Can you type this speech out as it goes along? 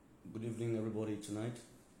Good evening, everybody, tonight.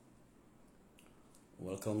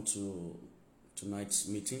 Welcome to tonight's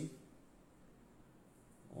meeting.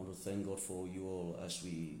 I want to thank God for you all as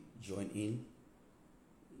we join in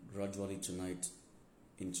gradually tonight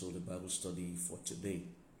into the Bible study for today.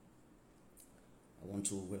 I want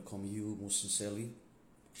to welcome you most sincerely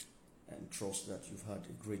and trust that you've had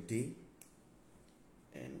a great day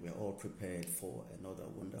and we're all prepared for another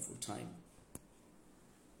wonderful time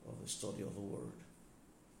of the study of the Word.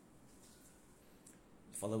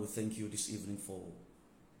 Father, we thank you this evening for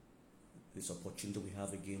this opportunity we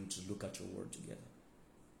have again to look at your Word together.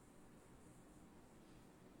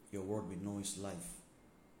 Your Word we know is life.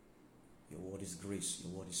 Your Word is grace.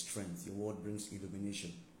 Your Word is strength. Your Word brings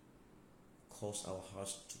illumination. Cause our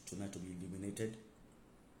hearts tonight to be illuminated.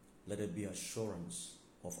 Let there be assurance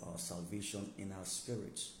of our salvation in our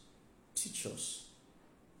spirits. Teach us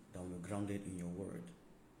that we are grounded in your Word,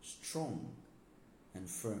 strong and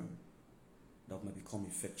firm, that may become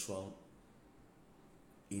effectual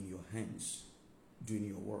in your hands, doing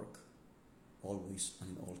your work, always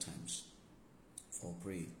and in all times. For I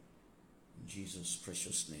pray in Jesus'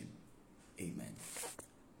 precious name. Amen.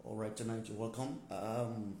 All right, tonight you're welcome. I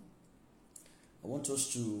want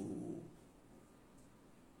us to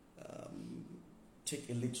take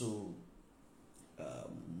a little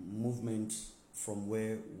movement from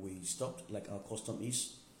where we stopped, like our custom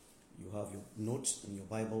is. You have your notes and your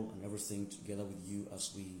Bible and everything together with you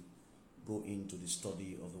as we go into the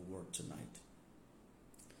study of the Word tonight.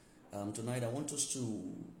 Tonight I want us to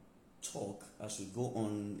talk as we go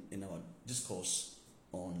on in our discourse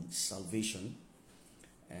on salvation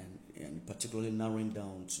and particularly narrowing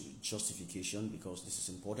down to justification, because this is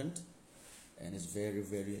important and it's very,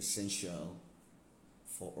 very essential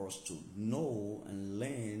for us to know and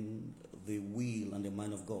learn the will and the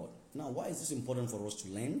mind of God. Now, why is this important for us to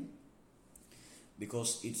learn?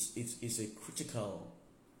 Because it's a critical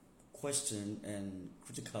question and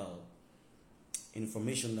critical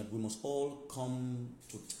information that we must all come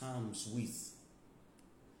to terms with.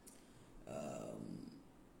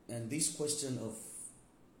 And this question of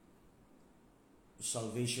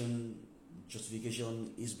salvation,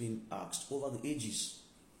 justification is being asked over the ages.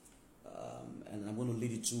 And I'm going to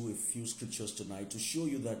lead you to a few scriptures tonight to show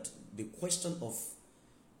you that the question of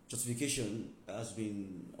justification has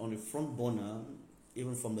been on the front burner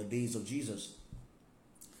even from the days of Jesus.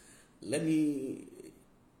 Let me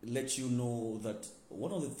let you know that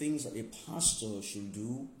one of the things that a pastor should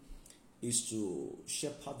do is to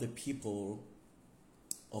shepherd the people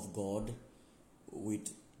of God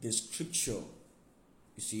with the scripture.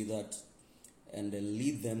 You see that? And then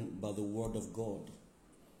lead them by the word of God.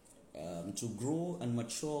 To grow and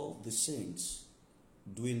mature the saints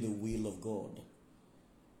doing the will of God.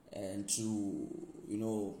 And to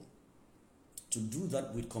do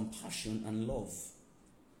that with compassion and love,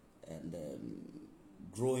 and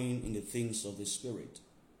growing in the things of the Spirit,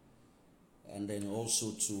 and then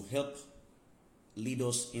also to help lead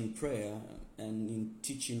us in prayer and in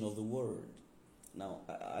teaching of the Word. Now,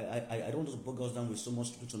 I don't want to bog us down with so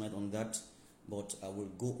much to do tonight on that, but I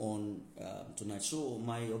will go on tonight. So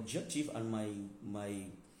my objective and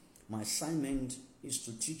my assignment is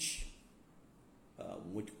to teach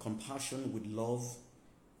with compassion, with love,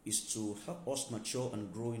 is to help us mature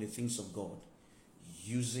and grow in the things of God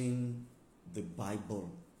using the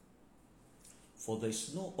Bible. For there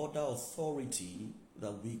is no other authority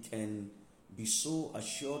that we can be so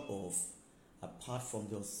assured of apart from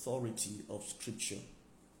the authority of Scripture.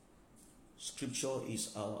 Scripture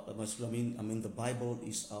is the Bible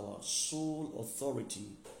is our sole authority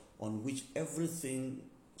on which everything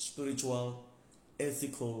spiritual,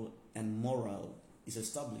 ethical, and moral is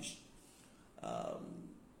established.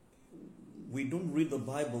 We don't read the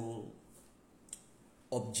Bible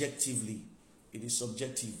objectively. It is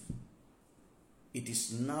subjective. It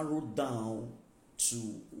is narrowed down to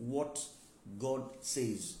what God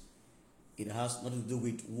says. It has nothing to do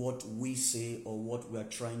with what we say or what we are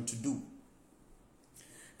trying to do.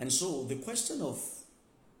 And so the question of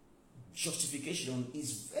justification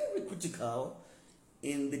is very critical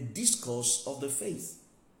in the discourse of the faith.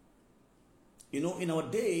 In our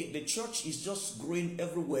day, the church is just growing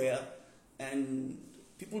everywhere, and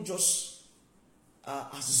people just are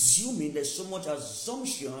assuming. There's so much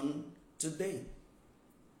assumption today.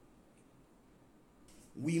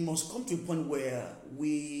 We must come to a point where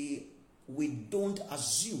we don't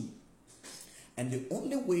assume. And the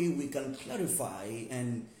only way we can clarify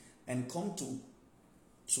and come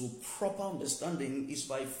to proper understanding is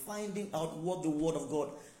by finding out what the Word of God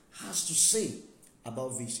has to say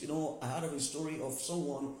about this. I heard of a story of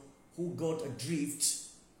someone who got adrift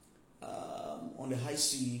on the high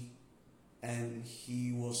sea and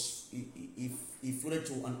he floated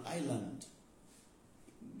to an island.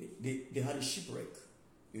 They had a shipwreck,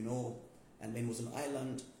 and then it was an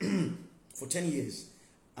island for 10 years.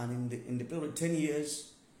 And in the period of 10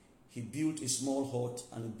 years, he built a small hut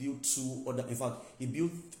and he built two other. In fact, he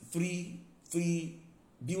built three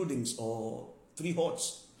buildings or 3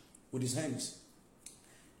 huts with his hands.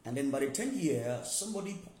 And then by the 10th year,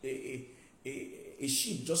 somebody, a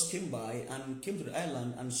ship just came by and came to the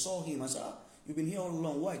island and saw him and said, you've been here all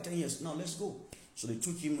along. Why? 10 years. Now let's go. So they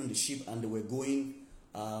took him on the ship and they were going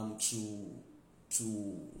to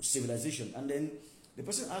civilization. And then the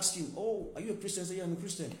person asked him, oh, are you a Christian? He said, yeah, I'm a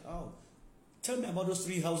Christian. Oh, tell me about those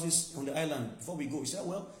 3 houses on the island before we go. He said,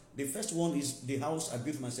 well, the first one is the house I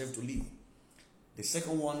built myself to live. The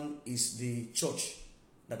second one is the church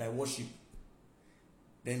that I worship.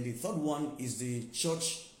 Then the third one is the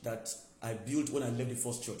church that I built when I left the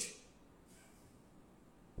first church.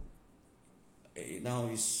 Now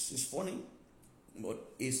it's funny, but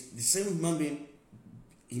it's the same human being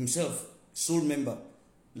himself, soul member,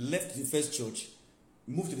 left the first church,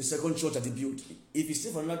 moved to the second church that he built. If he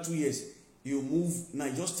stay for another 2 years, you move. Now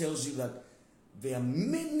it just tells you that there are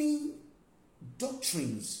many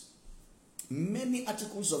doctrines, many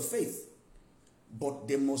articles of faith, but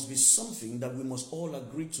there must be something that we must all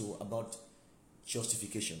agree to about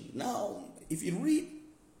justification. Now, if you read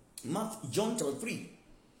John chapter 3,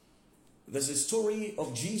 there's a story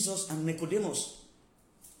of Jesus and Nicodemus.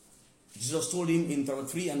 Jesus told him in chapter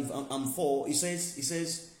 3 and 4, he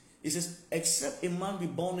says, except a man be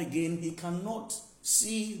born again, he cannot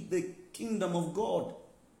see the kingdom of God.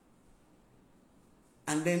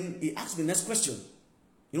 And then he asked the next question.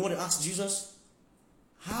 You know what he asked Jesus?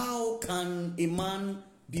 How can a man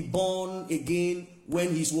be born again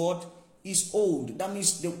when he's what? He's old. That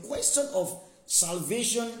means the question of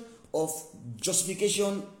salvation, of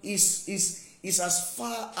justification is as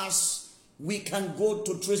far as we can go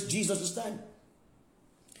to trace Jesus' time.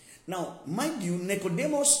 Now, mind you,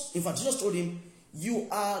 Nicodemus, in fact, Jesus told him, you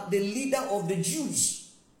are the leader of the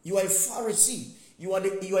Jews. You are a Pharisee. You are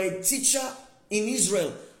a teacher in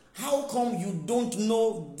Israel. How come you don't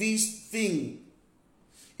know this thing?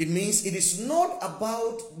 It means it is not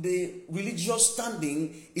about the religious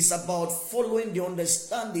standing, it's about following the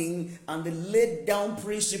understanding and the laid down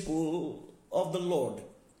principle of the Lord.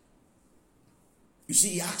 You see,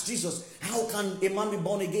 he asked Jesus, how can a man be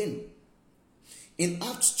born again? In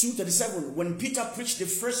Acts 2:37, when Peter preached the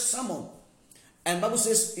first sermon, and the Bible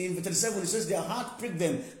says in 37, it says their heart pricked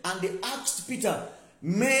them, and they asked Peter,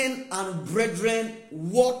 men and brethren,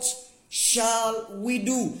 what shall we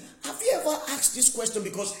do? Have you ever asked this question?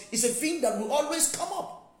 Because it's a thing that will always come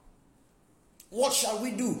up. What shall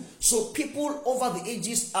we do? So people over the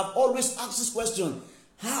ages have always asked this question.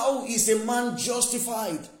 How is a man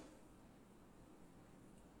justified?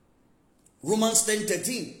 Romans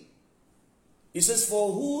 10:13. It says,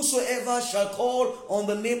 for whosoever shall call on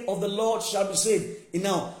the name of the Lord shall be saved. And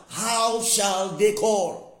now, how shall they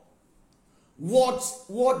call? What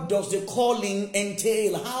does the calling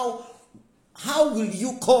entail? How will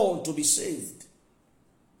you call to be saved?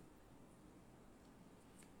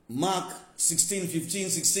 Mark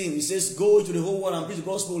 16:15-16. It says, go to the whole world and preach the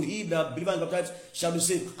gospel. He that believeth and baptized shall be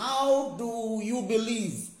saved. How do you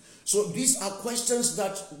believe? So these are questions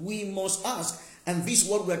that we must ask. And this is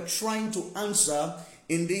what we're trying to answer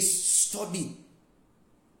in this study.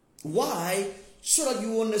 Why? So that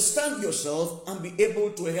you understand yourself and be able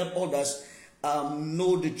to help others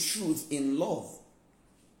know the truth in love.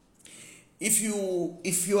 If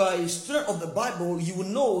you are a student of the Bible, you will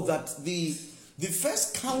know that the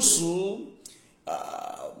first council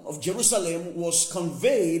of Jerusalem was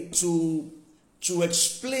conveyed to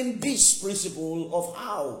explain this principle of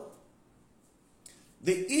how.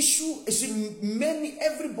 The issue is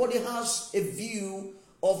everybody has a view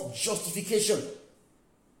of justification.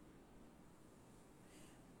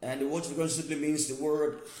 And the word simply means the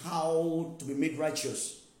word how to be made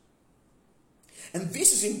righteous. And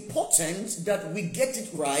this is important that we get it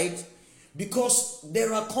right because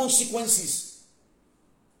there are consequences.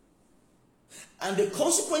 And the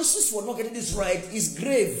consequences for not getting this right is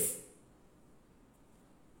grave.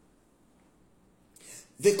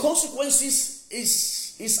 The consequences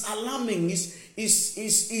is alarming,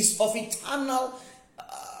 is of eternal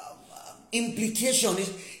implication.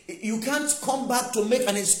 You can't come back to make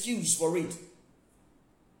an excuse for it.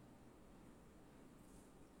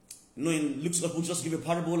 You know, in Luke's gospel, just give a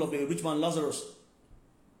parable of the rich man Lazarus.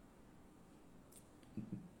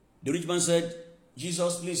 The rich man said,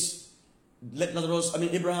 Jesus, please, let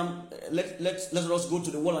Abraham, let Lazarus go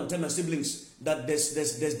to the wall and tell my siblings that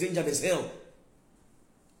there's danger, there's hell.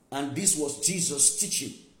 And this was Jesus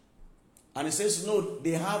teaching. And he says, no,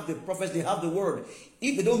 they have the prophets, they have the word.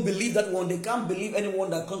 If they don't believe that one, they can't believe anyone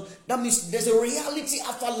that comes. That means there's a reality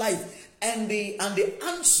after life. And the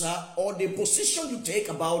answer or the position you take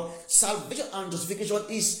about salvation and justification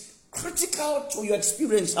is critical to your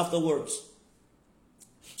experience afterwards.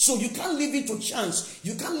 So you can't leave it to chance.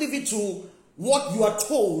 You can't leave it to what you are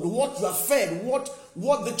told, what you are fed, what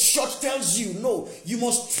the church tells you. No, you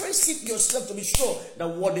must trace it yourself to be sure that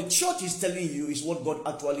what the church is telling you is what God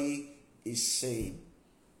actually is saying.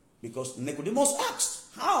 Because Nicodemus asked,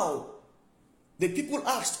 how? The people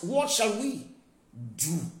asked, what shall we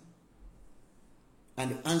do?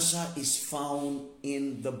 And the answer is found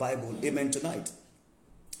in the Bible. Amen tonight.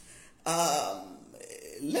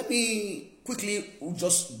 Let me quickly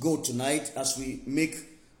just go tonight as we make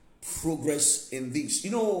progress in this.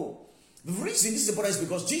 You know, the reason this is important is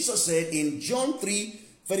because Jesus said in John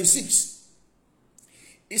 3:36,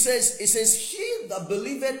 it says, he that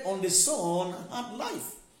believeth on the Son hath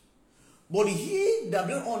life, but he that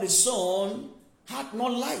believeth on the Son hath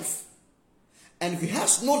not life. And if he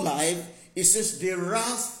has no life, it says, the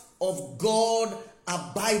wrath of God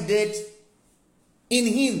abideth in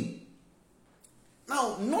him.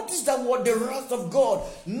 Now, notice that word, the wrath of God.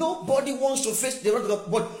 Nobody wants to face the wrath of God.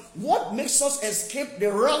 But what makes us escape the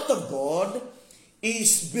wrath of God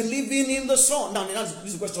is believing in the Son. Now, this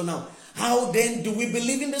is the question now. How then do we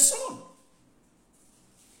believe in the Son?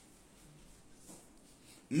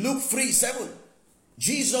 Luke 3:7.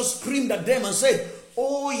 Jesus screamed at them and said,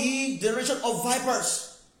 O ye generation of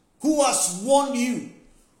vipers, who has warned you?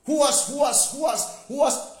 Who has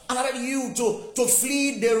alerted you to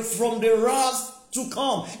flee from the wrath to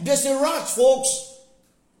come? There's a wrath, folks.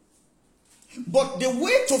 But the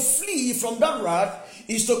way to flee from that wrath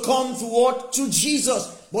is to come to what? To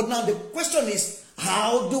Jesus. But now the question is,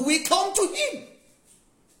 how do we come to him?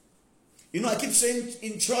 You know, I keep saying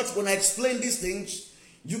in church when I explain these things,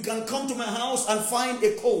 you can come to my house and find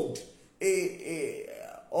a code,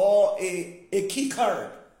 or a key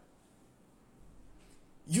card.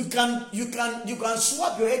 You can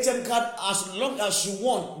swap your ATM card as long as you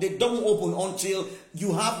want. They don't open until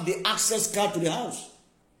you have the access card to the house.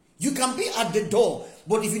 You can be at the door,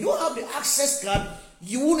 but if you don't have the access card,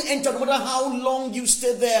 you won't enter no matter how long you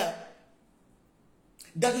stay there.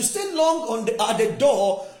 That you stay long at the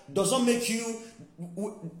door does not make you,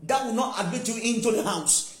 that will not admit you into the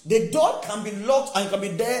house. The door can be locked and can be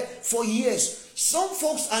there for years. Some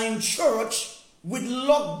folks are in church with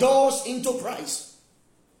locked doors into Christ.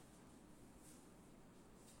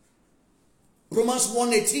 Romans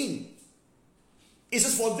 1:18. It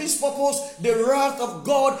says, for this purpose, the wrath of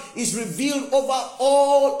God is revealed over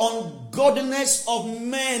all ungodliness of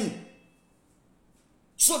men.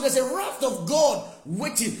 So there's a wrath of God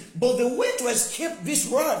waiting. But the way to escape this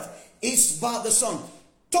wrath is by the Son.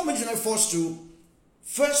 Turn me first to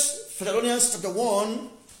 1 Thessalonians chapter 1.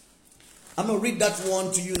 I'm going to read that one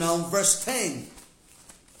to you now. Verse 10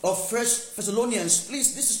 of 1 Thessalonians.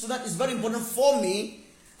 Please, tonight is very important for me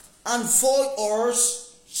and for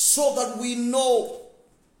us, so that we know.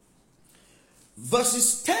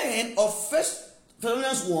 Verses 10 of 1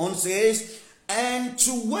 Thessalonians 1 says, and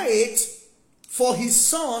to wait for his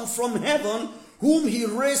Son from heaven, whom he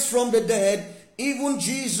raised from the dead, even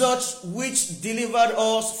Jesus, which delivered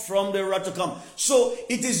us from the wrath to come. So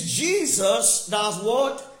it is Jesus that has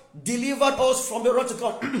what? Delivered us from the wrath to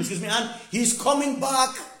come. Excuse me. And he's coming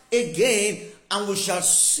back again, and we shall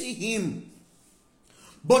see him.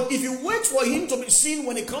 But if you wait for him to be seen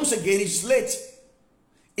when he comes again, it's late.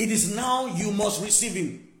 It is now you must receive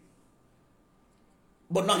him.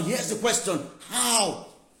 But now here's the question. How?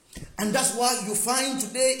 And that's why you find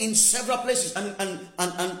today in several places, and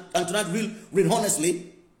tonight real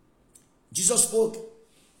honestly, Jesus spoke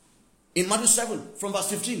in Matthew 7 from verse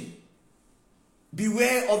 15.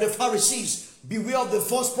 Beware of the Pharisees. Beware of the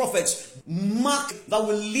false prophets. Mark that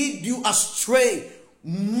will lead you astray.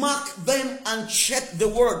 Mark them and check the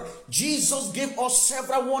word. Jesus gave us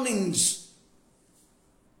several warnings.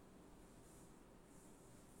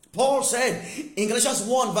 Paul said in Galatians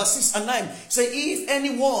 1 verse 6 and 9, say, if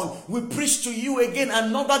anyone will preach to you again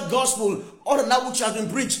another gospel other than that which has been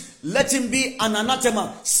preached, let him be an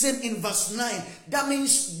anathema. Same in verse 9. That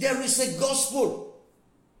means there is a gospel,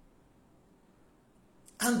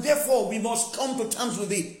 and therefore we must come to terms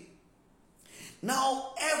with it.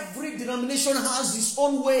 Now, every denomination has its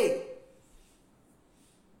own way.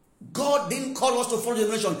 God didn't call us to follow the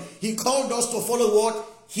denomination. He called us to follow what?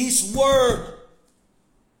 His word.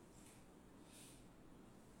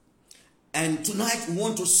 And tonight we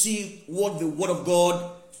want to see what the word of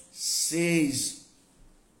God says.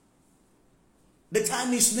 The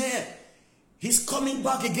time is near. He's coming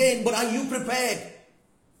back again, but are you prepared?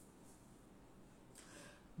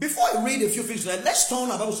 Before I read a few things tonight, let's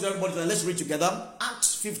turn our Bibles to everybody tonight. Let's read together.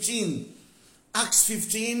 Acts 15. Acts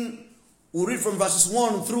 15, we'll read from verses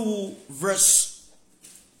 1 through verse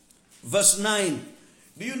 9.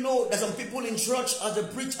 Do you know that some people in church, as they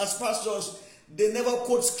preach as pastors, they never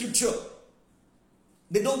quote scripture.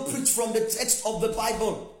 They don't preach from the text of the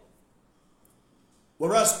Bible.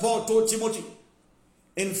 Whereas Paul told Timothy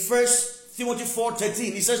in 1 Timothy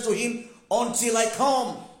 4:13, he says to him, until I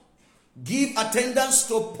come, give attendance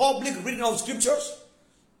to public reading of scriptures,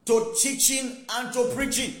 to teaching and to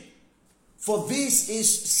preaching. For this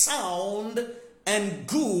is sound and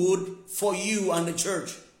good for you and the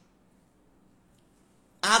church.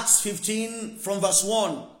 Acts 15 from verse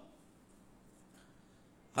 1.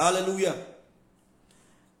 Hallelujah.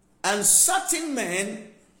 And certain men,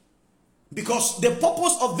 because the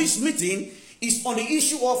purpose of this meeting is on the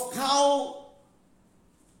issue of how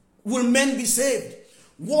will men be saved.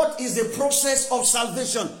 What is the process of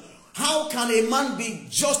salvation? How can a man be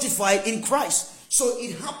justified in Christ? So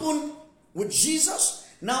it happened with Jesus.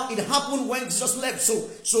 Now it happened when Jesus left.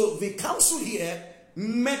 So the council here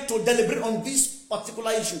met to deliberate on this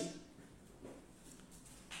particular issue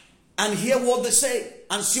and hear what they say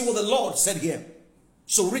and see what the Lord said here.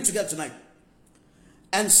 So read together tonight.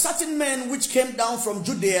 And certain men which came down from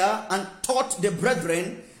Judea and taught the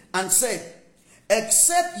brethren and said,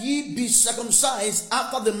 except ye be circumcised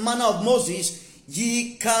after the manner of Moses,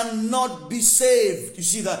 ye cannot be saved. You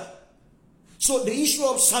see that? So the issue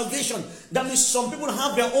of salvation, that means some people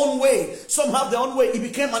have their own way. Some have their own way. It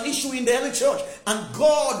became an issue in the early church. And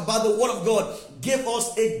God, by the word of God, gave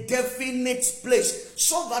us a definite place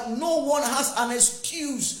so that no one has an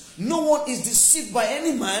excuse. No one is deceived by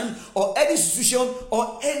any man or any institution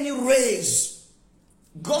or any race.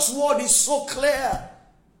 God's word is so clear.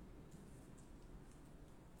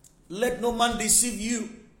 Let no man deceive you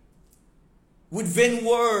with vain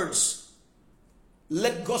words.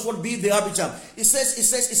 Let God's word be the arbiter. It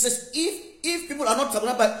says, if people are not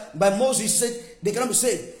tabernacle by Moses, he said they cannot be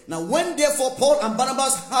saved. Now, when therefore Paul and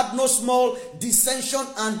Barnabas had no small dissension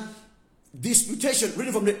and disputation,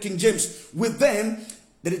 reading from the King James, with them,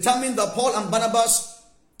 they determined that Paul and Barnabas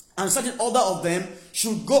and certain other of them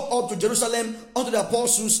should go up to Jerusalem unto the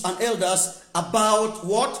apostles and elders about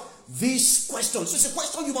what? This question. So it's a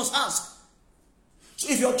question you must ask. So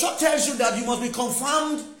if your church tells you that you must be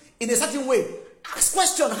confirmed in a certain way, ask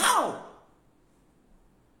question, how?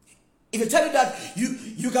 If they tell you that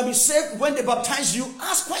you can be saved when they baptize you,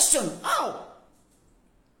 ask question, how?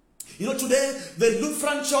 You know, today the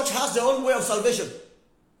Lutheran church has their own way of salvation.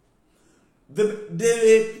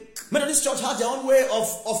 The Methodist church has their own way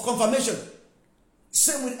of confirmation.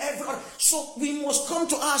 Same with everyone. So we must come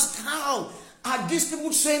to ask, how? Are these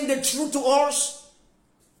people saying the truth to us?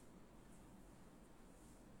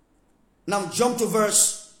 Now for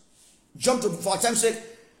time's sake,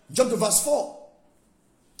 jump to verse 4.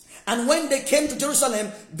 And when they came to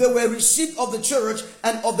Jerusalem, they were received of the church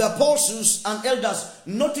and of the apostles and elders.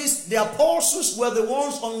 Notice the apostles were the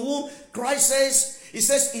ones on whom Christ says, he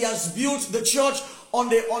says he has built the church on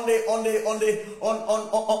the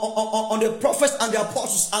prophets and the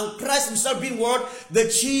apostles, and Christ himself being word, the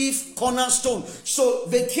chief cornerstone. So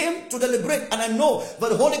they came to deliberate, and I know that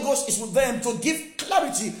the Holy Ghost is with them to give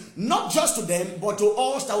clarity, not just to them, but to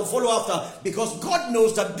us that will follow after, because God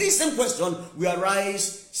knows that this same question will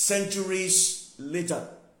arise centuries later.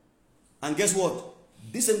 And guess what?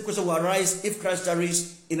 This same question will arise if Christ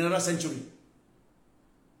tarries in another century.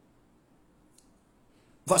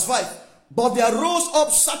 Verse 5. But there rose up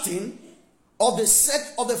certain of the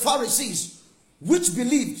sect of the Pharisees, which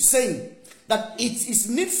believed, saying that it is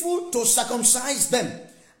needful to circumcise them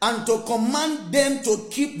and to command them to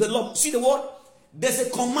keep the law. See the word? There's a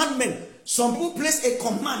commandment. Some people place a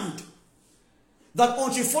command that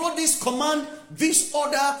until you follow this command, this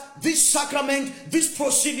order, this sacrament, this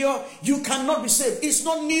procedure, you cannot be saved. It's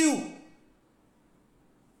not new.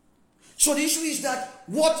 So the issue is that,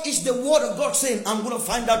 what is the word of God saying? I'm going to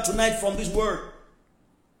find out tonight from this word.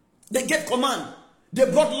 They gave command. They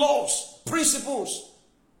brought laws, principles,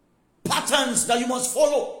 patterns that you must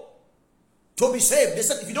follow to be saved. They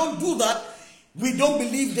said, if you don't do that, we don't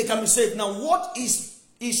believe they can be saved. Now, what is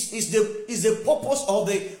the purpose of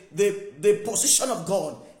the position of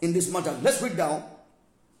God in this matter? Let's read down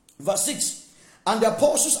verse 6. And the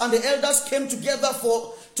apostles and the elders came together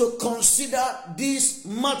to consider this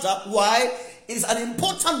matter. Why? It is an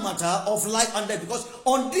important matter of life and death, because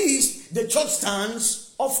on this the church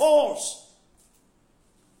stands or falls.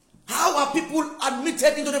 How are people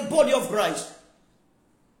admitted into the body of Christ?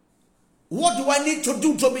 What do I need to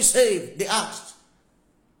do to be saved? They asked.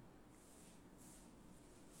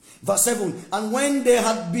 Verse 7. And when there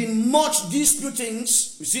had been much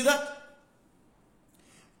disputings, you see that?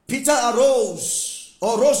 Peter rose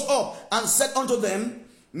up and said unto them,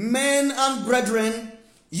 Men and brethren,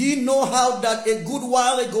 ye know how that a good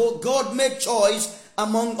while ago God made choice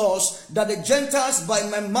among us that the Gentiles by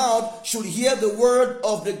my mouth should hear the word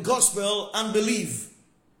of the gospel and believe.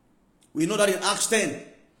 We know that in Acts 10,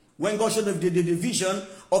 when God showed the vision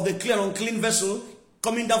of the clear and unclean vessel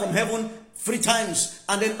coming down from heaven 3 times,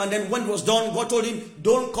 and then when it was done, God told him,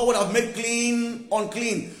 don't call what I've made clean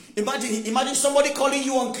unclean. Imagine somebody calling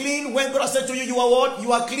you unclean when God said to you, you are what?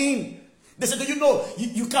 You are clean. They said, do you know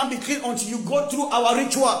you can't be clean until you go through our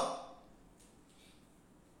ritual.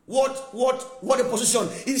 What a position.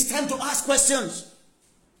 It's time to ask questions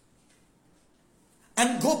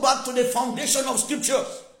and go back to the foundation of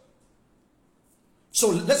scriptures. So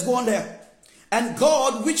let's go on there. And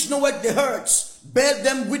God, which knoweth the hearts, bare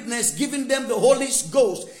them witness, giving them the Holy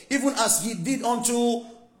Ghost, even as he did unto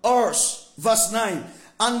us. Verse 9.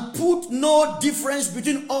 And put no difference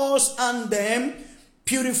between us and them,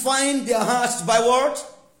 purifying their hearts by what?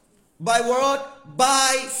 By what?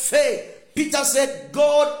 By faith. Peter said,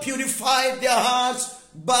 God purified their hearts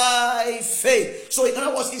by faith. So in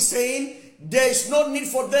other words, he's saying, there is no need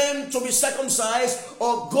for them to be circumcised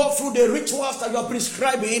or go through the rituals that you are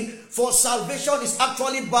prescribing, for salvation is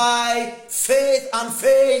actually by faith and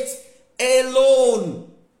faith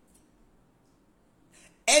alone.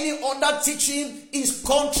 Any other teaching is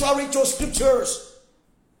contrary to scriptures.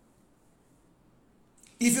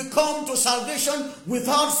 If you come to salvation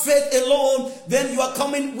without faith alone, then you are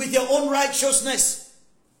coming with your own righteousness.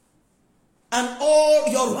 And all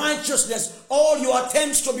your righteousness, all your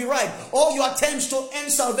attempts to be right, all your attempts to earn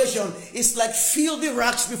salvation is like filthy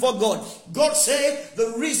rags before God. God said,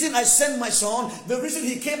 the reason I sent my son, the reason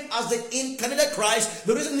he came as the incarnate Christ,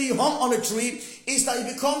 the reason he hung on a tree is that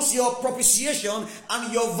it becomes your propitiation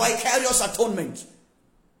and your vicarious atonement.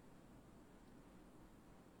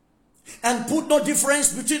 And put no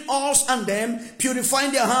difference between us and them,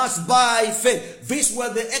 purifying their hearts by faith. These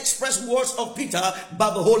were the express words of Peter by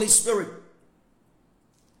the Holy Spirit.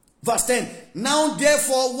 Verse 10. Now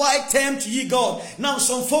therefore, why tempt ye God? Now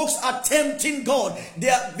some folks are tempting God. They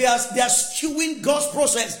are skewing God's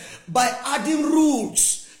process by adding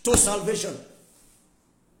rules to salvation.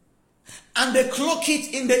 And they cloak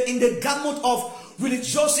it in the garment of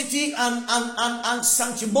religiosity and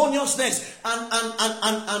sanctimoniousness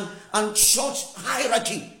and church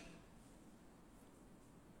hierarchy.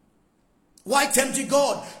 Why tempt ye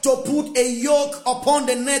God to put a yoke upon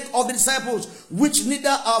the neck of the disciples, which neither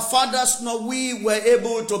our fathers nor we were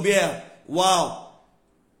able to bear? Wow.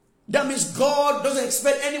 That means God doesn't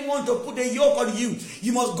expect anyone to put a yoke on you.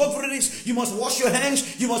 You must go through this. You must wash your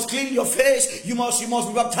hands. You must clean your face. You must be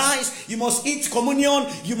baptized. You must eat communion.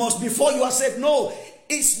 You must, before you are saved. No,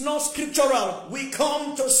 it's not scriptural. We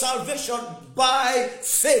come to salvation by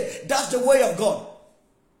faith. That's the way of God.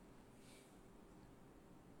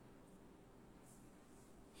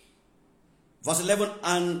 Verse 11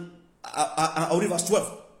 and I'll read verse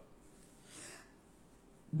 12.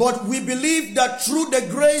 But we believe that through the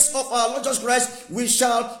grace of our Lord Jesus Christ,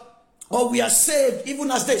 we are saved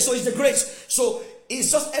even as they. So it's the grace. So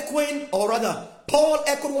it's just echoing, or rather, Paul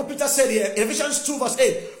echoed what Peter said here. Ephesians 2 verse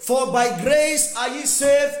 8. For by grace are ye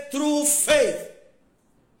saved through faith.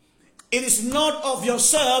 It is not of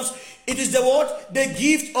yourselves. It is the what? The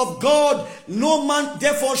gift of God. No man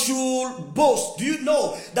therefore should boast. Do you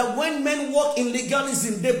know that when men walk in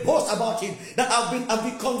legalism, they boast about it? That I've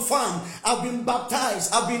been confirmed, I've been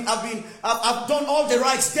baptized, I've done all the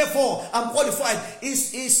rights, therefore I'm qualified.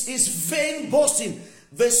 Is vain boasting.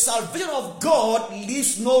 The salvation of God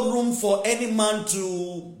leaves no room for any man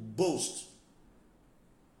to boast.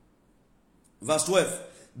 Verse 12.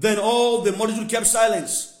 Then all the multitude kept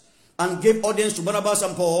silence, and gave audience to Barnabas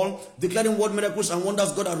and Paul, declaring what miracles and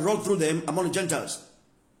wonders God had wrought through them among the Gentiles.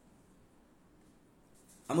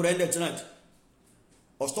 I'm going to end there tonight.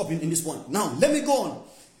 Or stop in this point. Now, let me go on.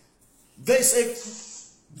 There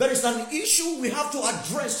is an issue we have to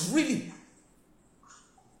address, really,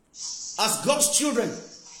 as God's children.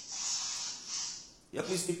 Yeah,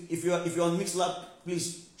 please, if you're on Mixlab,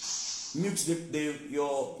 please mute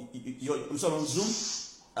your I'm sorry, on Zoom.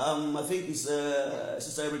 I think it's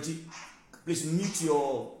Sister Everity. Please mute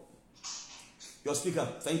your speaker.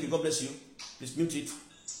 Thank you. God bless you. Please mute it.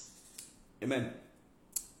 Amen.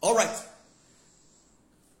 All right.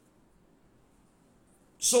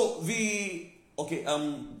 So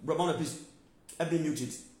Ramona, please help me mute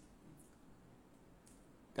it.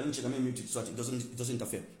 Can you check? I mean, mute it so that it doesn't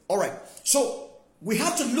interfere. All right. So we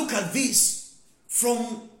have to look at this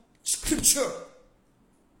from Scripture.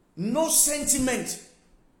 No sentiment,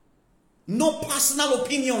 no personal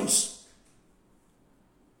opinions.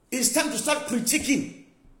 It's time to start critiquing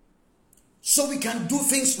so we can do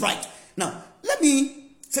things right. Now, let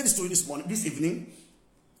me say this to you this evening.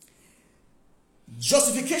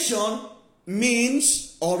 Justification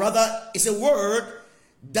means, or rather, it's a word,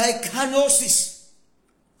 dikanosis.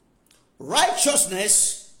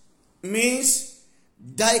 Righteousness means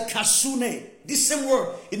dikasune. This same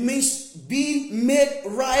word, it means being made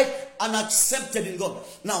right and accepted in God.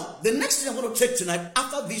 Now, the next thing I'm going to take tonight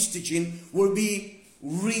after this teaching will be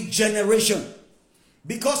regeneration.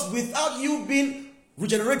 Because without you being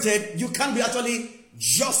regenerated, you can't be actually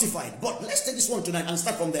justified. But let's take this one tonight and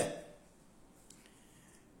start from there.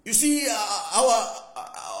 You see,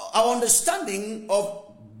 our understanding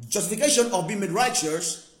of justification, of being made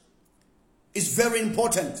righteous, is very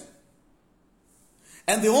important.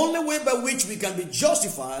 And the only way by which we can be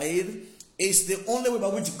justified is the only way by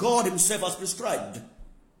which God himself has prescribed.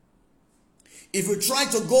 If we try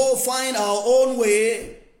to go find our own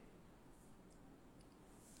way,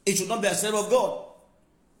 it should not be accepted of God.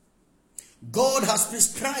 God has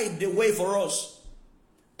prescribed the way for us,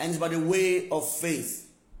 and it's by the way of faith.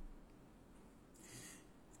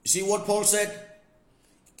 You see what Paul said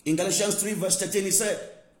in Galatians 3 verse 13, he said,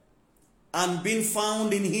 and being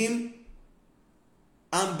found in him,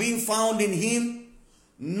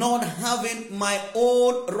 not having my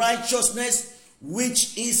own righteousness,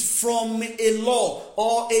 which is from a law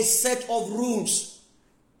or a set of rules.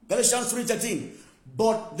 Galatians 3:13.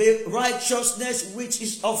 But the righteousness which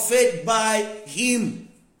is of faith by him.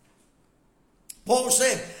 Paul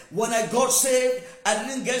said, when I got saved, I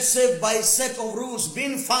didn't get saved by a set of rules,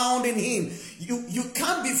 being found in him. You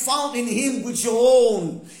can't be found in him with your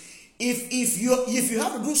own. If you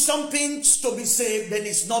have to do something to be saved, then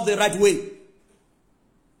it's not the right way.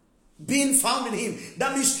 Being found in him.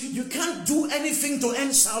 That means you can't do anything to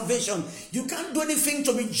earn salvation. You can't do anything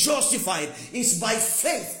to be justified. It's by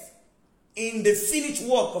faith in the finished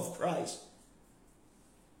work of Christ.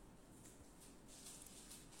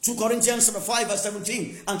 2 Corinthians 5 verse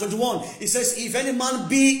 17 and 21. It says, if any man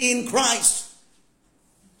be in Christ,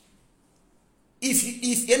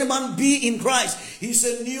 if any man be in Christ, he's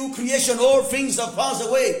a new creation. All things have passed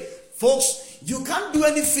away. Folks, you can't do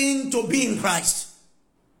anything to be in Christ.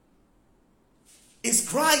 It's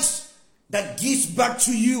Christ that gives birth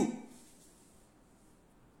to you.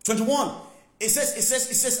 21. It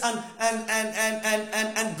says,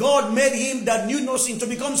 and God made him that knew no sin to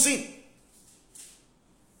become sin.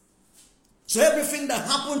 So everything that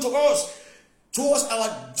happened to us towards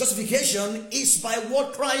our justification is by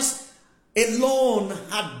what Christ alone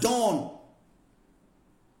had done.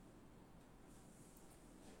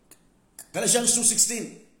 Galatians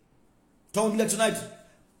 2:16. Turn with me tonight.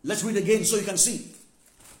 Let's read again so you can see.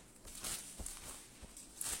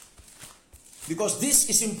 Because this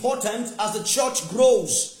is important as the church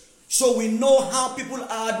grows. So we know how people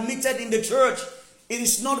are admitted in the church. It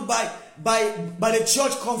is not by the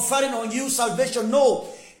church conferring on you salvation. No.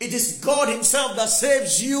 It is God himself that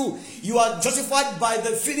saves you. You are justified by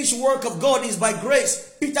the finished work of God. Is by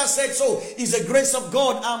grace. Peter said so. It's the grace of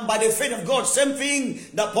God and by the faith of God. Same thing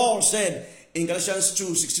that Paul said in Galatians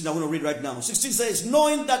 2:16. I want to read right now. 16 says,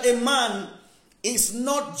 knowing that a man is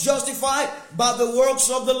not justified by the works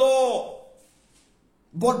of the law,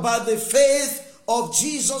 but by the faith of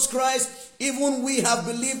Jesus Christ. Even we have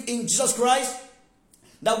believed in Jesus Christ,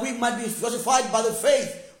 that we might be justified by the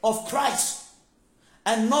faith of Christ,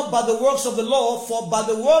 and not by the works of the law. For by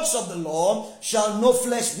the works of the law shall no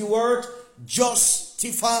flesh be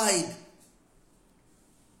justified.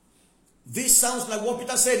 This sounds like what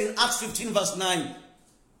Peter said in Acts 15 verse 9.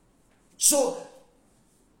 So,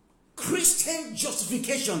 Christian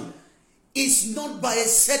justification is not by a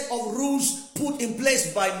set of rules put in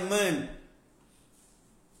place by man.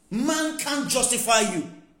 Man can't justify you.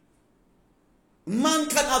 Man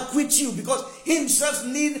can acquit you because he himself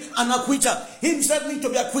needs an acquitter. He himself needs to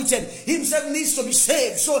be acquitted. He himself needs to be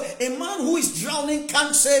saved. So a man who is drowning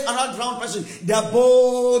can't save another drowned person. They are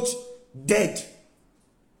both dead.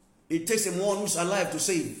 It takes a one who's alive to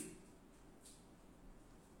save.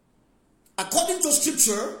 According to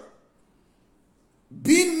Scripture,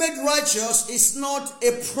 being made righteous is not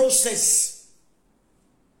a process.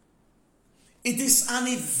 It is an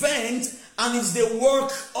event and it's the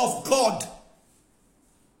work of God.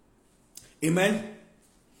 Amen.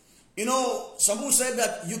 You know, some people said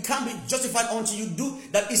that you can't be justified until you do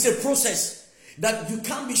that. It's a process that you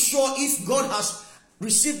can't be sure if God has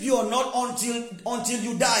receive you or not until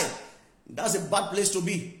you die. That's a bad place to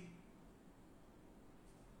be.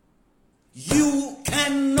 You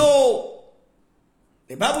can know.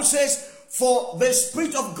 The Bible says, for the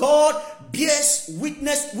Spirit of God bears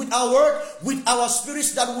witness with our word, with our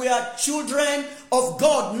spirits, that we are children of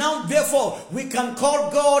God. Now, therefore, we can call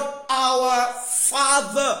God our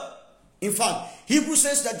Father. In fact, Hebrews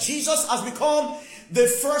says that Jesus has become the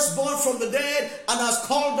firstborn from the dead and has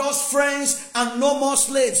called us friends and no more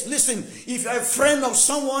slaves. Listen, if you're a friend of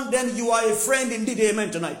someone, then you are a friend indeed.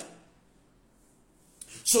 Amen tonight.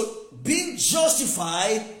 So, being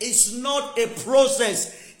justified is not a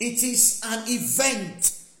process. It is an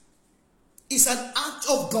event. It's an act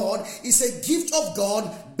of God. It's a gift of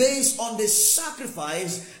God based on the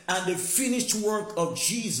sacrifice and the finished work of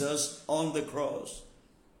Jesus on the cross.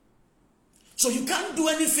 So you can't do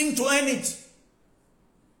anything to earn it.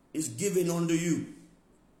 It's given unto you.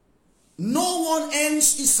 No one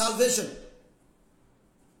earns his salvation.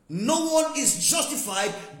 No one is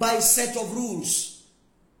justified by a set of rules.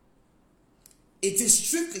 It is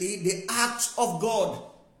strictly the act of God.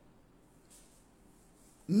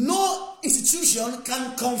 No institution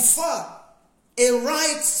can confer a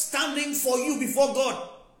right standing for you before God.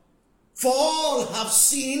 For all have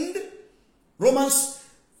sinned. Romans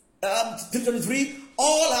 3:23.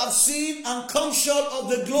 All have sinned and come short of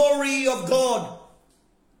the glory of God.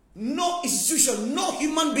 No institution, no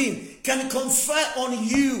human being can confer on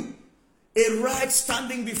you a right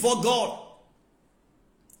standing before God.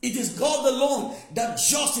 It is God alone that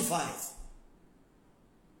justifies.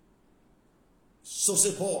 So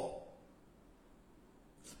say Paul.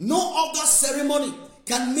 No other ceremony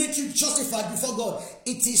can make you justified before God.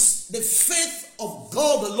 It is the faith of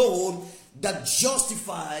God alone that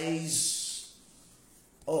justifies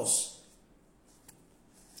us.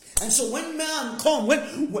 And so when men come,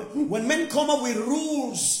 when men come up with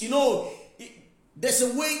rules, there's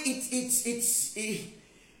a way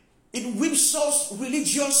it whips us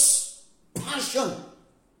religious passion.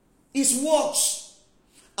 It's works.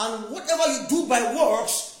 And whatever you do by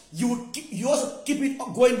works, you also keep it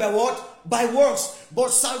going by what? By works. But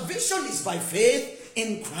salvation is by faith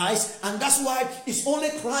in Christ. And that's why it's only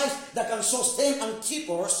Christ that can sustain and keep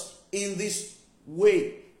us in this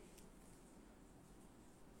way.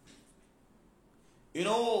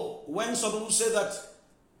 When some people say that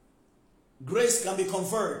grace can be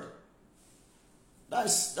conferred,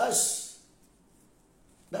 that's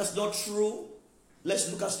not true. Let's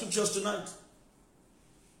look at scriptures tonight.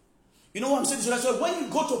 You know what I'm saying? So when you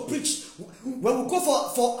go to preach, when we go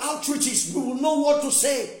for outreaches, we will know what to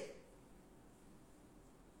say.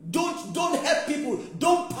 Don't help people.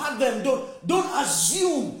 Don't pack them. Don't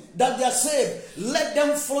assume that they are saved. Let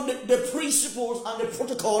them follow the principles and the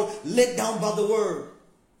protocol laid down by the word.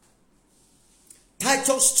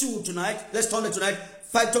 Titus 2 tonight. Let's turn it tonight.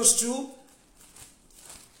 Titus 2.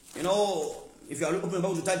 If you are opening the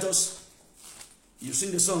Bible to Titus, you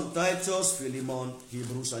sing the song Titus, Philemon,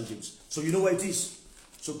 Hebrews, and James. So you know where it is.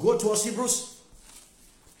 So go towards Hebrews.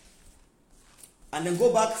 And then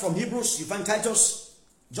go back from Hebrews. You find Titus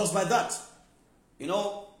just by that.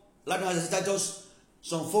 Like as Titus,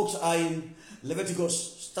 some folks are in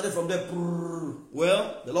Leviticus. Started from there.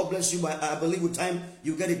 Well, the Lord bless you, but I believe with time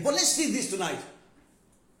you get it. But let's see this tonight.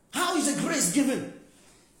 How is the grace given?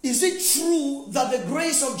 Is it true that the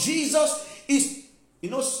grace of Jesus is,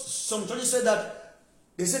 some churches say that,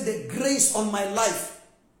 they said the grace on my life.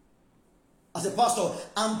 As a pastor,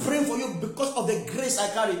 I'm praying for you because of the grace I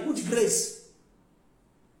carry. Which grace?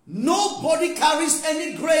 Nobody carries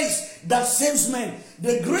any grace that saves men.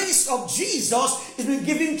 The grace of Jesus is been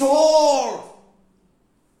given to all.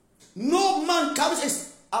 No man carries it.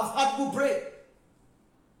 I've had to pray.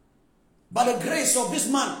 By the grace of this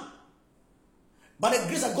man. By the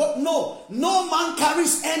grace of God, no man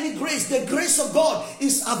carries any grace. The grace of God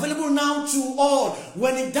is available now to all.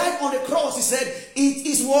 When he died on the cross, he said, it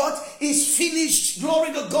is what? It's finished.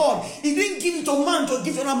 Glory to God. He didn't give it to man to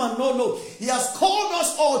give to another man. No. He has called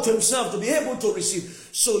us all to himself to be able to receive.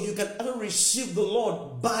 So you can only receive the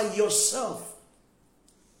Lord by yourself.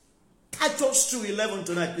 Titus 2:11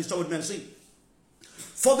 tonight. Please start with me and sing.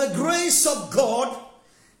 For the grace of God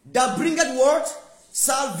that bringeth what?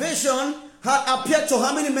 Salvation had appeared to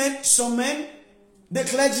how many men? Some men? The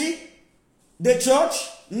clergy? The church?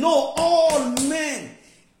 No, all men.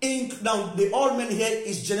 Now, the all men here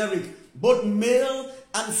is generic. Both male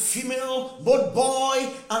and female, both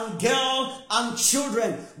boy and girl and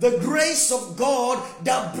children. The grace of God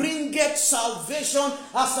that bringeth salvation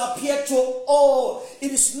has appeared to all.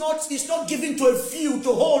 It's not given to a few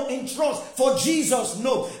to hold in trust for Jesus,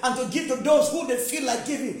 no. And to give to those who they feel like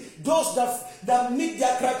giving, those that meet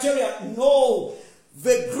their criteria, no.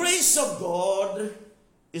 The grace of God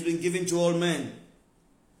is been given to all men.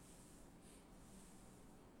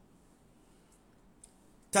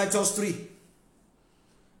 Titus 3,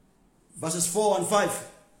 verses 4 and 5.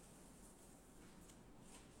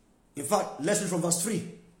 In fact, let's read from verse 3.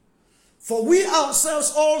 For we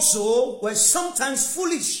ourselves also were sometimes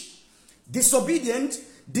foolish, disobedient,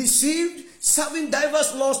 deceived, serving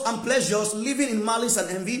diverse lusts and pleasures, living in malice and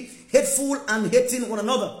envy, hateful and hating one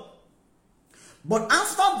another. But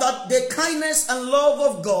after that, the kindness and love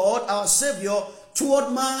of God, our Savior,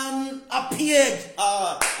 toward man appeared.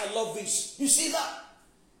 I love this. You see that?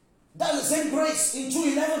 That's the same grace in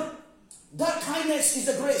 2:11. That kindness is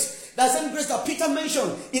the grace. That same grace that Peter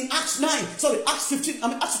mentioned in Acts 15, Acts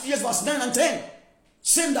 15 verse 9 and 10.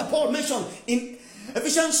 Same that Paul mentioned in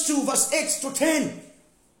Ephesians 2 verse 8 to 10.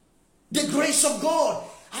 The grace of God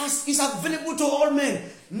is available to all men.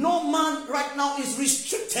 No man right now is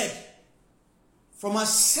restricted from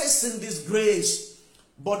accessing this grace.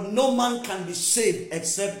 But no man can be saved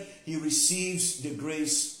except he receives the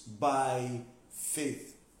grace by faith.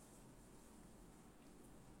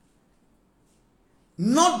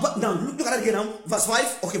 Now look at it again now. Verse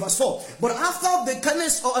 5. Okay, verse 4. But after the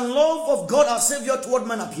kindness and love of God our Savior toward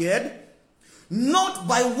man appeared, not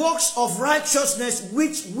by works of righteousness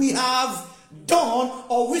which we have done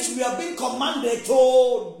or which we have been commanded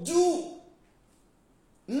to do.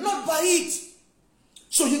 Not by it.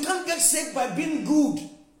 So you can't get saved by being good.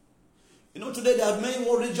 You know, today there are many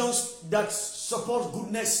religions that support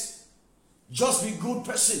goodness. Just be a good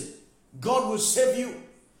person. God will save you.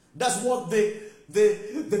 That's what the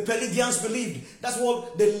Pelagians believed. That's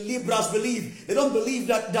what the liberals believe. They don't believe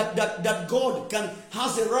that God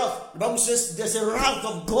has a wrath. The Bible says there's a wrath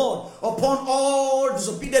of God upon all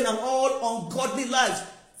disobedient and all ungodly lives.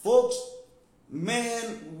 Folks,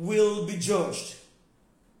 men will be judged.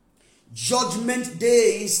 Judgment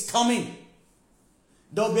day is coming.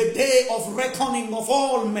 There will be a day of reckoning of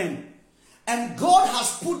all men. And God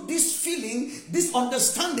has put this feeling, this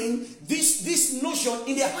understanding, this notion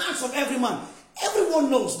in the hearts of every man. Everyone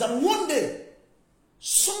knows that one day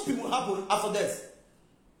something will happen after death.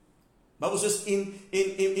 The Bible says in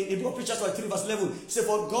Preachers 3 verse 11, it says,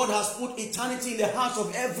 for God has put eternity in the hearts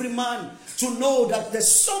of every man to know that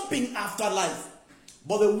there's something after life.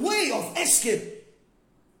 But the way of escape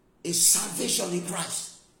is salvation in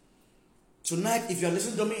Christ. Tonight, if you're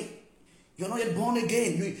listening to me, you're not yet born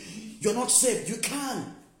again. You're not saved. You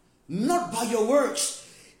can. Not by your works.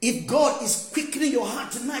 If God is quickening your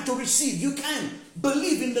heart tonight to receive, you can.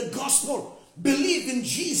 Believe in the gospel. Believe in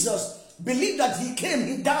Jesus. Believe that He came,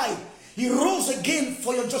 He died. He rose again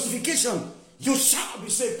for your justification. You shall be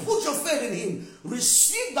saved. Put your faith in Him.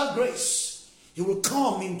 Receive that grace. He will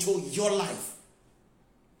come into your life.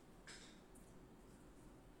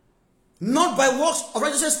 Not by works of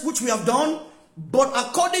righteousness which we have done, but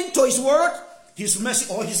according to His word, His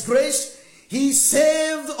mercy or His grace, He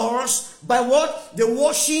saved us by what? The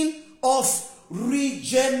washing of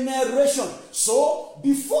regeneration. So,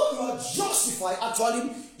 before you are justified,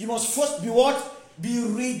 actually, you must first be what? Be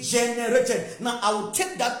regenerated. Now, I will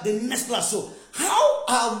take that the next class. So, how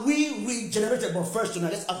are we regenerated? But first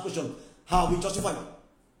tonight, let's ask a question. How are we justified?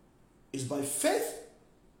 It's by faith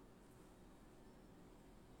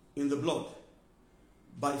in the blood.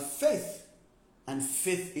 By faith and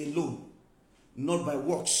faith alone. Not by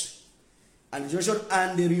works. And the resurrection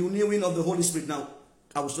and the renewing of the Holy Spirit. Now,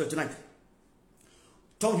 I will start tonight.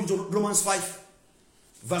 Turn to Romans 5,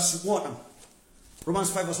 verse 1. Romans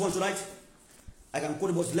 5, verse 1 tonight. I can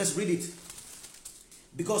quote it, but let's read it.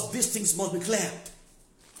 Because these things must be clear.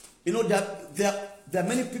 You know that there are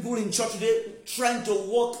many people in church today trying to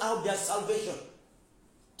work out their salvation.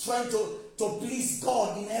 Trying to please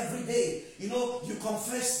God in every day. You know, you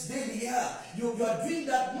confess daily. Yeah. You are doing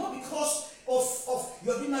that not because of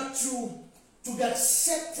you are doing that to be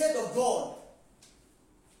accepted of God.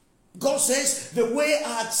 God says, the way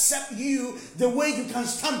I accept you, the way you can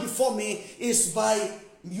stand before me is by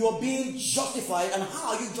your being justified. And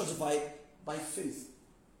how are you justified? By faith.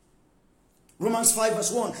 Romans 5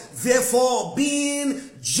 verse 1. Therefore, being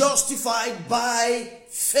justified by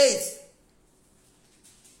faith.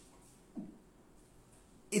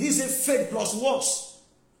 It is a faith plus works.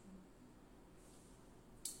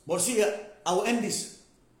 But see, I will end this.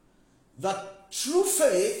 That true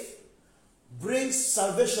faith brings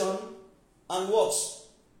salvation and works.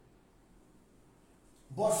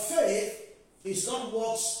 But faith is not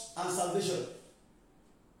works and salvation.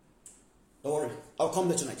 Don't worry, I'll come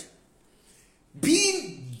there tonight.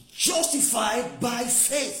 Being justified by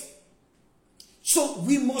faith. So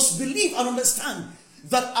we must believe and understand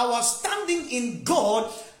that our standing in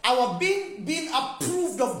God, our being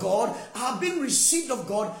approved of God, our being received of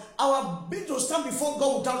God, our being to stand before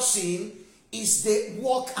God without sin is the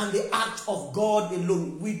work and the act of God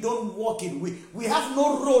alone. We don't walk in. We have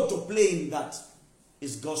no role to play in that.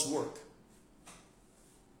 It's God's work.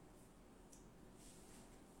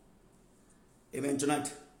 Amen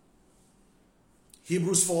tonight.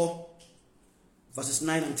 Hebrews 4 verses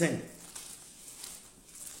 9 and 10.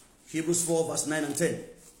 Hebrews 4 verse 9 and 10.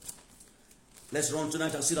 Let's run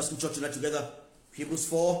tonight and see that scripture tonight together. Hebrews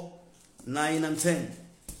 4, 9 and 10.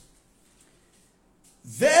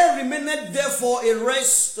 There remaineth therefore a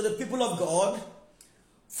rest to the people of God,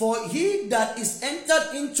 for he that is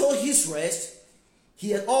entered into his rest,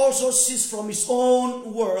 he had also ceased from his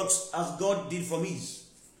own works as God did from his.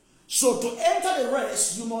 So to enter the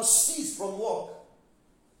rest, you must cease from work.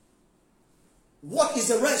 What is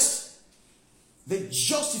the rest? The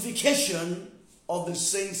justification of the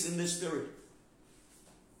saints in the Spirit.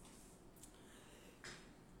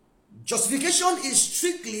 Justification is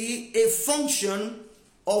strictly a function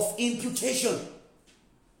of imputation.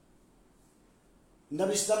 That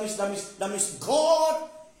means God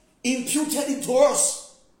imputed it to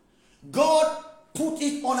us. God put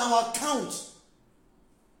it on our account.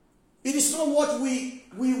 It is not what we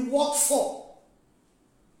work for.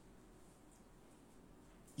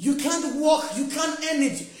 You can't work, you can't earn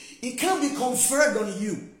it. It can't be conferred on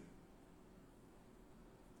you.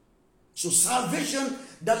 So salvation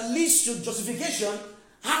that leads to justification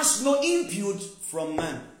has no input from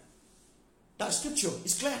man. That's scripture.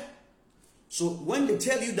 It's clear. So when they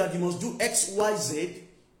tell you that you must do X, Y, Z,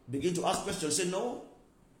 begin to ask questions. Say no.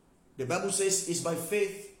 The Bible says it's by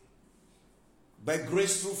faith, by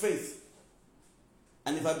grace through faith.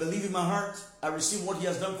 And if I believe in my heart, I receive what he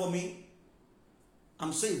has done for me,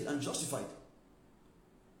 I'm saved and justified.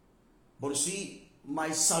 But you see,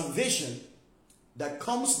 my salvation that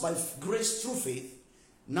comes by grace through faith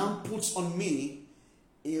now puts on me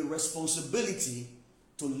a responsibility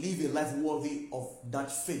to live a life worthy of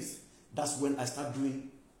that faith. That's when I start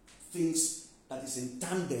doing things that is in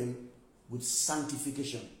tandem with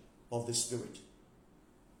sanctification of the Spirit.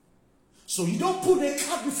 So you don't put the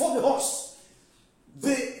cart before the horse.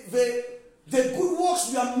 The good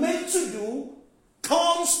works we are meant to do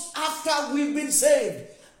comes after we've been saved,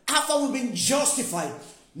 after we've been justified,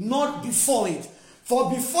 not before it. For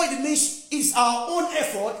before it means it's our own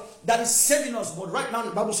effort that is saving us. But right now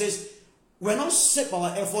the Bible says we're not saved by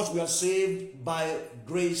our efforts, we are saved by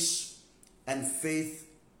grace and faith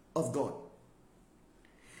of God.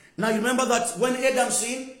 Now you remember that when Adam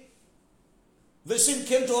sinned, the sin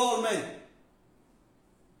came to all men.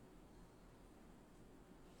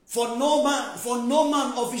 For no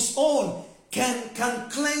man of his own can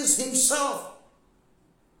cleanse himself.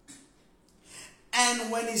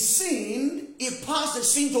 And when he sinned, he passed the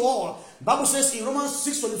sin to all. The Bible says in Romans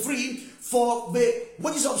 6:23, for the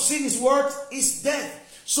wages of sin is what? Is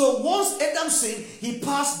death. So once Adam sinned, he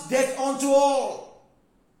passed death on to all.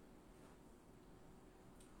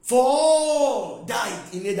 For all died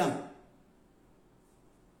in Adam.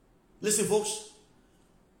 Listen, folks.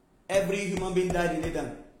 Every human being died in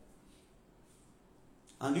Adam.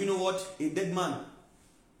 And you know what? A dead man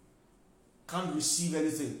can't receive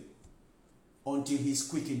anything until he's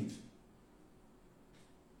quickened.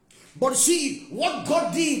 But see, what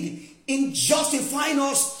God did in justifying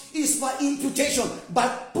us is by imputation, by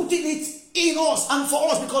putting it in us and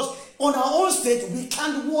for us, because on our own state we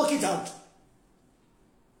can't work it out.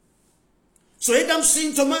 So Adam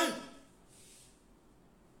sinned to man,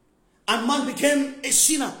 and man became a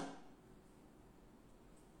sinner.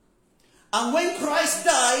 And when Christ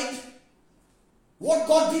died, what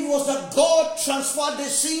God did was that God transferred the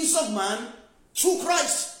sins of man to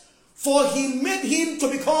Christ. For he made him to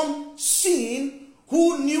become sin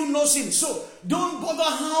who knew no sin. So don't bother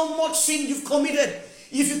how much sin you've committed.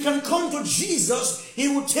 If you can come to Jesus, he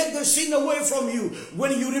will take the sin away from you.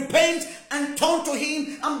 When you repent and turn to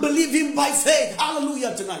him and believe him by faith.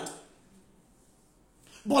 Hallelujah tonight.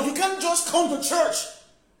 But you can't just come to church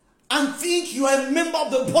and think you are a member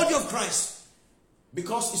of the body of Christ,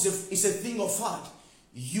 because it's a thing of fact.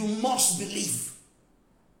 You must believe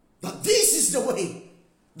that this is the way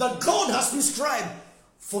that God has prescribed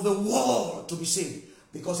for the world to be saved.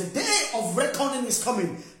 Because the day of reckoning is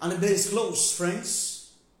coming, and the day is close,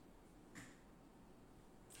 friends.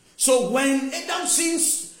 So when Adam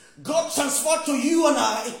sins, God transferred to you and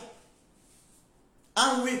I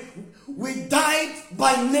And we died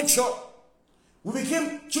by nature. We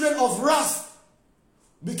became children of wrath.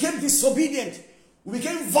 We became disobedient. We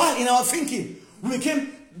became vile in our thinking. We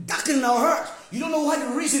became darkened in our heart. You don't know why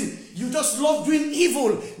the reason. You just love doing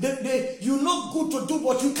evil. You know good to do,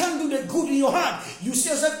 but you can't do the good in your heart. You see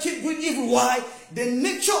yourself keep doing evil. Why? The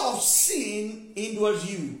nature of sin indwells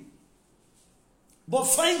you. But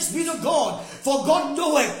thanks be to God, for God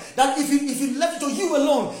knoweth that if He left it to you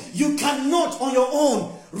alone, you cannot on your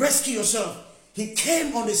own rescue yourself. He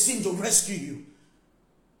came on the scene to rescue you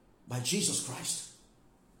by Jesus Christ.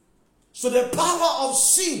 So the power of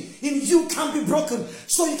sin in you can be broken,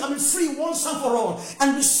 so you can be free once and for all,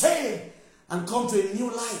 and be saved, and come to a new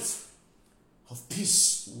life of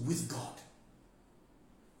peace with God.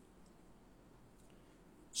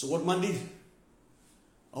 So what man did,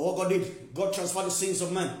 or what God did, God transferred the sins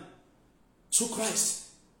of man to Christ,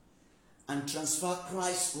 and transferred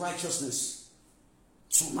Christ's righteousness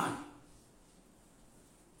to man.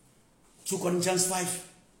 2 Corinthians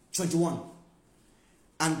 5:21.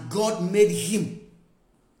 And God made him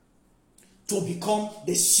to become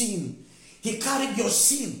the sin. He carried your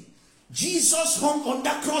sin. Jesus hung on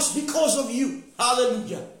that cross because of you.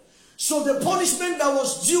 Hallelujah. So the punishment that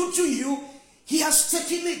was due to you, He has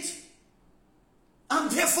taken it.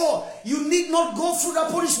 And therefore, you need not go through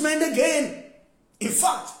that punishment again. In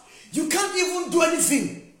fact, you can't even do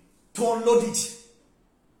anything to unload it.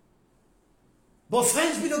 But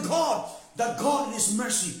thanks be to God, that God in His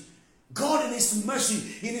mercy, God in His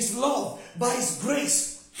mercy, in His love, by His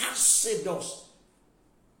grace, has saved us.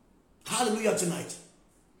 Hallelujah tonight.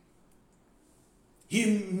 He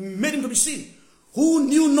made Him to be sin, who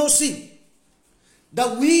knew no sin,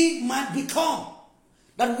 that we might become,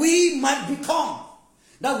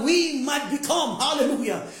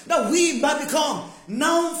 hallelujah, that we might become.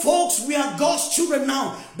 Now, folks, we are God's children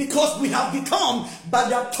now, because we have become by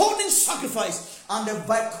the atoning sacrifice and the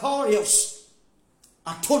vicarious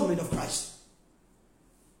atonement of Christ.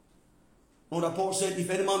 Know that Paul said, if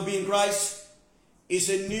any man be in Christ, is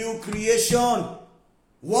a new creation.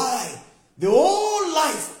 Why? The old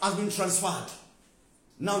life has been transferred.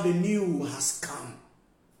 Now the new has come.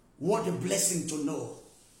 What a blessing to know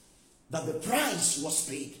that the price was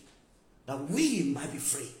paid, that we might be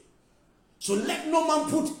free. So let no man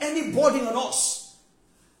put any burden on us.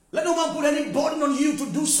 Let no man put any burden on you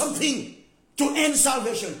to do something to end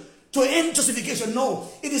salvation, to end justification. No,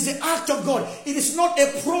 it is the act of God. It is not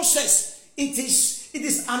a process. It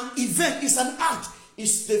is an event. It's an act.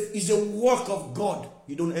 It's the work of God.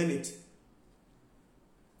 You don't earn it.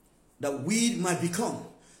 That we might become,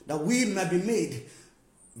 that we might be made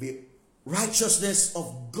the righteousness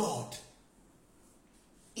of God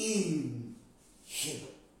in Him.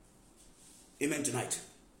 Amen tonight.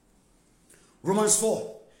 Romans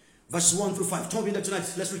 4, verses 1 through 5. Turn with me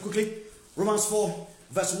tonight. Let's read quickly. Romans 4,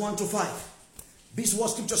 verse 1 to 5. This is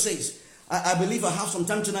what Scripture says. I believe I have some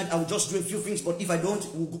time tonight. I will just do a few things, but if I don't,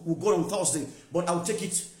 we'll go on Thursday. But I'll take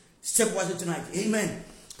it stepwise tonight. Amen.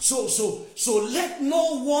 So let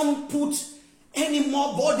no one put any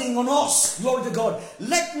more burden on us. Glory to God.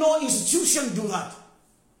 Let no institution do that.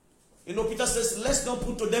 You know, Peter says, let's not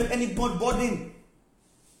put to them any more burden.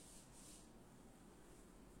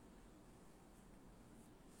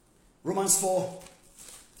 Romans 4.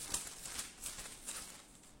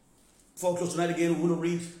 Before we close tonight again, we're going to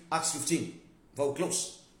read Acts 15. Before we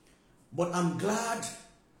close. But I'm glad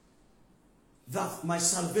that my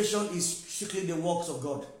salvation is strictly the works of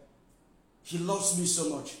God. He loves me so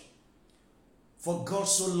much. For God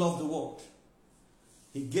so loved the world.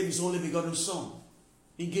 He gave His only begotten Son.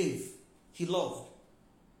 He gave. He loved.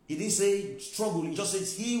 He didn't say struggle. He just said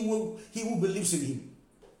he who believes in Him.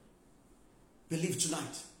 Believe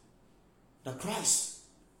tonight that Christ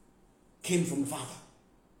came from the Father.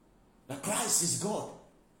 That Christ is God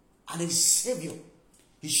and His Savior.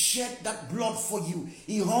 He shed that blood for you.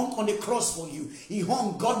 He hung on the cross for you. He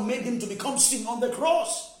hung. God made Him to become sin on the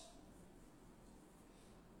cross.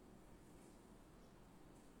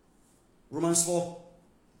 Romans 4,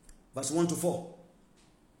 verse 1 to 4.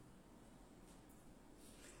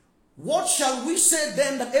 What shall we say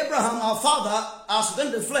then that Abraham our father, as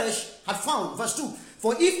then the flesh, had found? Verse 2.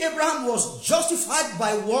 For if Abraham was justified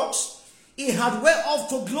by works, he had whereof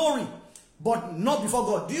to glory, but not before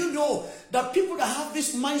God. Do you know that people that have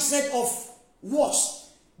this mindset of works,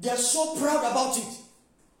 they are so proud about it?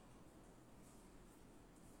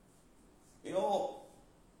 You know,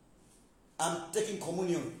 I'm taking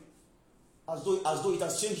communion as though it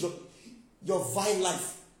has changed your vile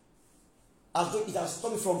life. As though it has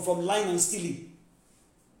stopped me from lying and stealing.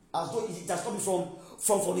 As though it has stopped me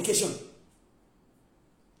from fornication.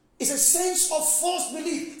 It's a sense of false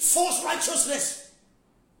belief, false righteousness.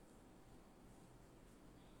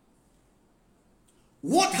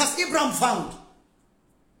 What has Abraham found?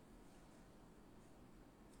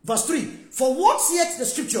 Verse 3. For what saith the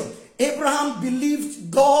scripture? Abraham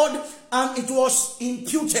believed God, and it was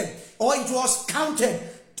imputed, or it was counted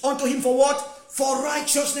unto him for what? For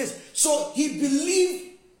righteousness. So he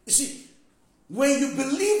believed. You see, when you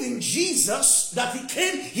believe in Jesus, that he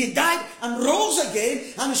came, he died and rose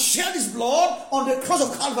again and shed his blood on the cross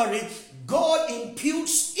of Calvary, God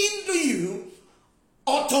imputes into you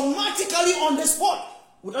automatically on the spot,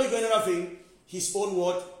 without you doing anything, his own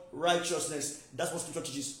word, righteousness. That's what scripture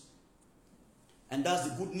teaches. And that's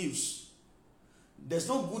the good news. There's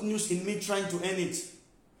no good news in me trying to earn it.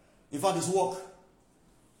 In fact, it's work.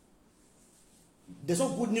 There's no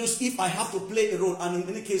good news if I have to play a role. And in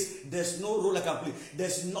any case, there's no role I can play.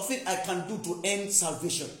 There's nothing I can do to earn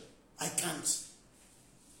salvation. I can't.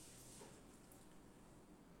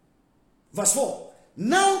 Verse 4.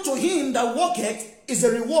 Now to him that worketh is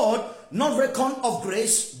a reward not reckoned of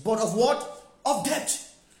grace, but of what? Of debt.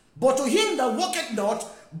 But to him that worketh not,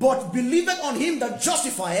 but believeth on him that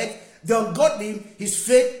justifieth the ungodly, his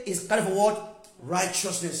faith is kind of a what?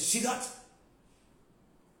 Righteousness. See that?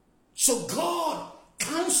 So God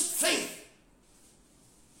counts faith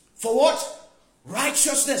for what?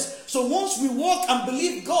 Righteousness. So once we walk and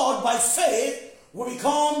believe God by faith, we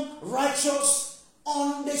become righteous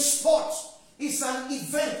on the spot. It's an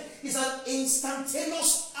event. It's an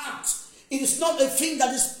instantaneous act. It is not a thing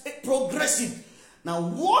that is progressive. Now,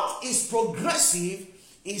 what is progressive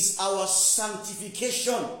is our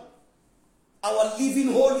sanctification, our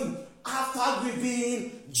living holy, after we've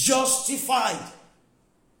been justified.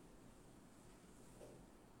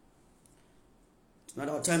 Now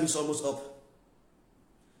our time is almost up.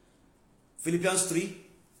 Philippians 3.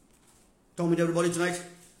 Turn with everybody tonight.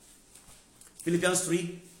 Philippians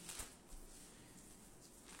 3.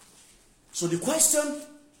 So the question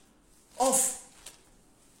of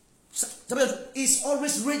is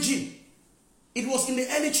always raging. It was in the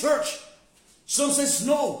early church. Some says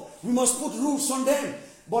no, we must put rules on them.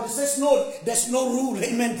 But it says no, there's no rule.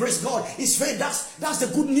 Amen. Praise God. It's faith. That's the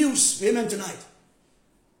good news. Amen tonight.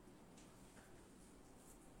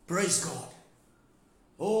 Praise God.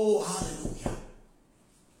 Oh, hallelujah.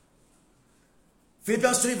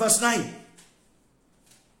 Philippians 3 verse 9.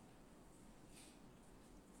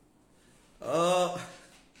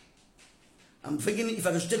 I'm thinking if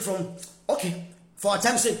I could take from, okay, for our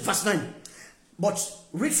time's sake, verse 9. But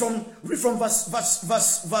read from verse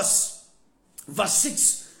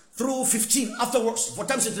 6 through 15 afterwards, for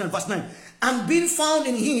time's sake, verse 9. And being found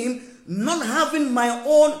in him, not having my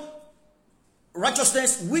own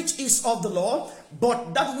righteousness which is of the law,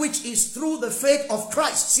 but that which is through the faith of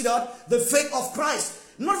Christ. See that? The faith of Christ.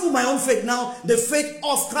 Not through my own faith now, the faith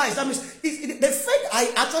of Christ. That means the faith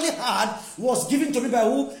I actually had was given to me by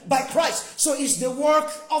who? By Christ. So it's the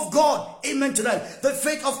work of God. Amen to that. The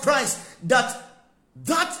faith of Christ. The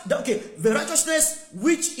righteousness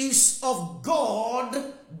which is of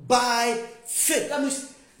God by faith. That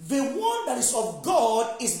means the one that is of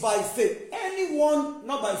God is by faith. Anyone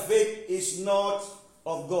not by faith is not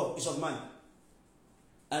of God. It's of man.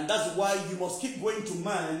 And that's why you must keep going to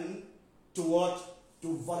man to what?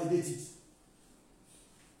 To validate it.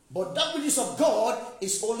 But that which is of God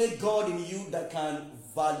is only God in you that can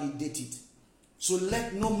validate it. So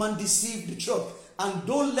let no man deceive the church. And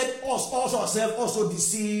don't let us ourselves also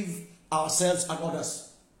deceive ourselves and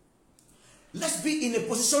others. Let's be in a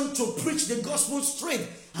position to preach the gospel straight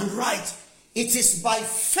and right. It is by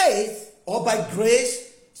faith or by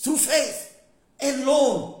grace through faith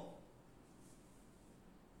alone.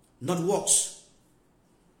 Not works.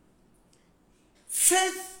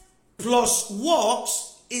 Faith plus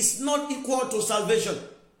works is not equal to salvation.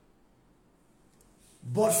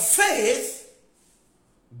 But faith,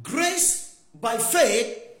 grace by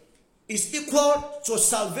faith, is equal to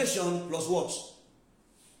salvation plus works.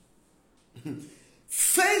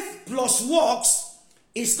 Faith plus works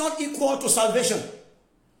is not equal to salvation.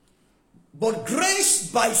 But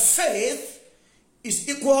grace by faith is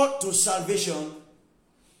equal to salvation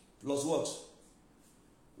plus works.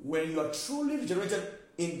 When you are truly regenerated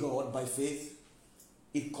in God by faith,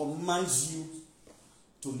 it commands you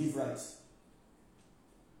to live right.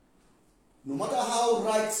 No matter how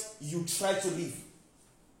right you try to live,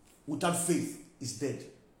 without faith is dead.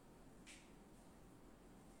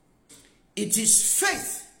 It is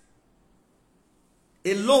faith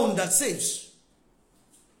alone that saves.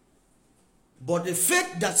 But the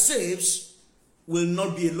faith that saves will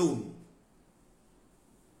not be alone.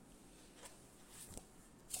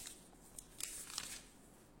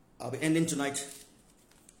 I'll be ending tonight.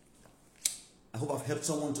 I hope I've helped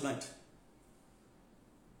someone tonight.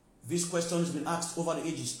 This question has been asked over the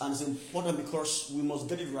ages, and it's important because we must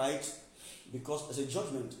get it right, because as a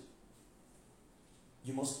judgment,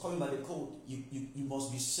 you must come by the code. You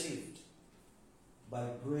must be saved by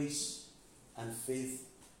grace and faith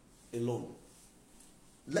alone.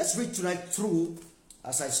 Let's read tonight through,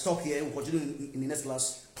 as I stop here, we'll continue in the next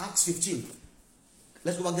class, Acts 15.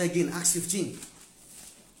 Let's go back there again, Acts 15.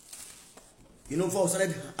 You know, before I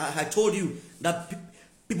started, I told you that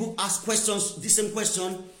people ask questions, this same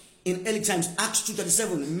question, in early times. Acts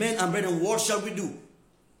 2:37, men and brethren, what shall we do?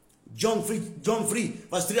 John 3,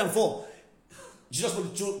 verse 3 and 4. Jesus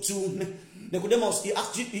spoke to Nicodemus. He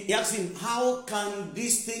asked him, how can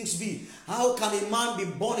these things be? How can a man be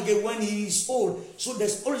born again when he is old? So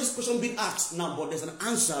there's always this question being asked now, but there's an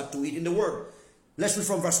answer to it in the word. Let's read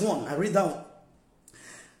from verse 1. I read down.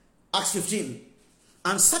 Acts 15.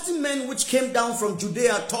 And certain men which came down from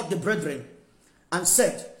Judea taught the brethren, and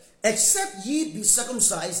said, except ye be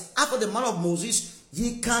circumcised after the manner of Moses,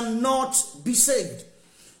 ye cannot be saved.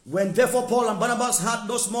 When therefore Paul and Barnabas had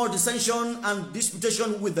no small dissension and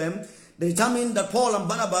disputation with them, they determined that Paul and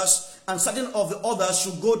Barnabas and certain of the others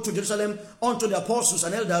should go to Jerusalem unto the apostles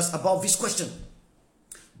and elders about this question.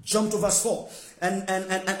 Jump to verse 4.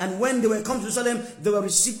 And when they were come to Jerusalem, they were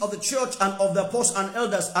received of the church and of the apostles and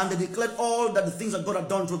elders, and they declared all that the things that God had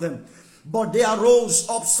done to them. But there arose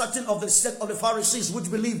up certain of the sect of the Pharisees which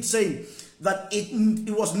believed, saying that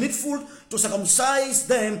it was needful to circumcise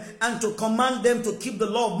them and to command them to keep the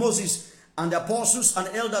law of Moses. And the apostles and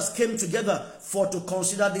elders came together for to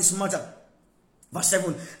consider this matter. Verse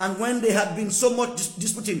 7. And when they had been so much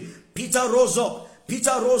disputing, Peter rose up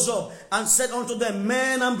and said unto them,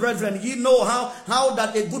 men and brethren, ye know how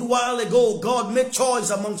that a good while ago God made choice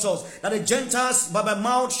amongst us, that the Gentiles by my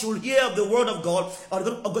mouth should hear the word of God,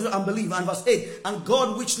 and believe. And verse 8. And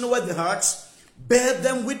God, which knoweth the hearts, bare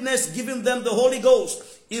them witness, giving them the Holy Ghost,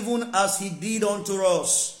 even as he did unto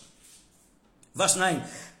us. Verse 9.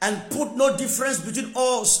 And put no difference between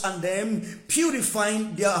us and them,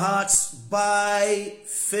 purifying their hearts by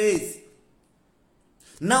faith.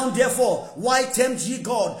 Now therefore, why tempt ye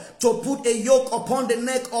God to put a yoke upon the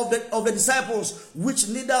neck of the disciples, which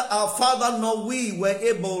neither our father nor we were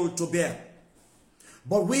able to bear?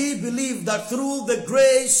 But we believe that through the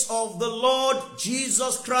grace of the Lord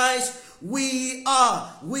Jesus Christ, we are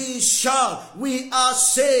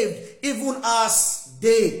saved, even as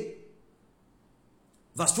they.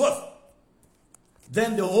 Verse 12.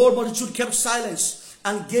 Then the whole multitude kept silence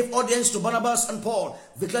and gave audience to Barnabas and Paul,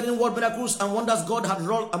 declaring what miracles and wonders God had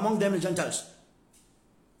wrought among them, the Gentiles.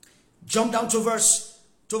 Jump down to verse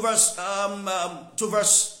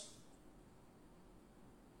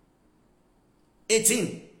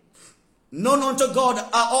 18. Known unto God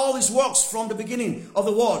are all his works from the beginning of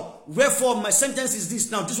the world. Wherefore my sentence is this.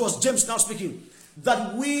 Now this was James now speaking.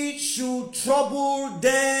 That we should trouble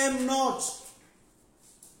them not.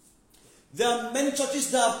 There are many churches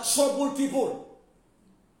that have troubled people.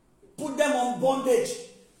 Put them on bondage.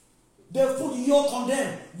 They put yoke on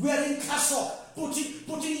them. Wearing cassock.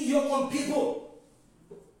 Putting yoke on people.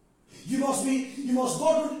 You must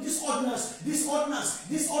go through this ordinance, this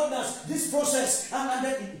process. And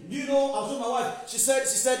then, you know, I was with my wife. She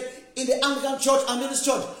said, in the Anglican church and in this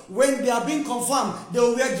church, when they are being confirmed, they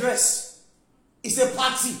will wear dress. It's a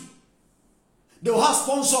party. They will have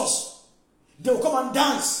sponsors. They will come and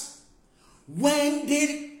dance. When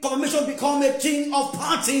the confirmation become a thing of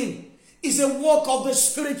partying, it's a work of the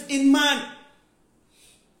Spirit in man.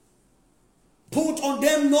 Put on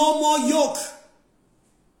them no more yoke,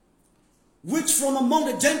 which from among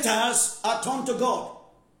the Gentiles are turned to God.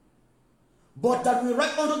 But that we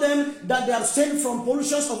write unto them that they abstain from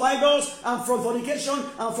pollutions of idols, and from fornication,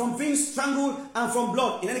 and from things strangled, and from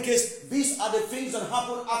blood. In any case, these are the things that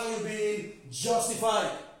happen after you being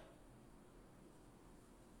justified.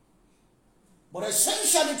 But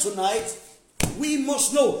essentially tonight, we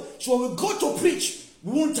must know. So when we go to preach,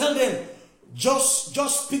 we won't tell them, just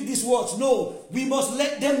speak these words. No, we must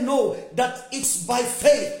let them know that it's by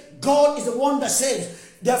faith. God is the one that saves.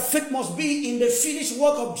 Their faith must be in the finished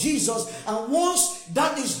work of Jesus. And once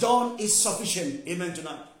that is done, it's sufficient. Amen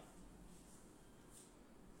tonight.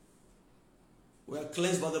 We are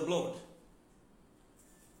cleansed by the blood.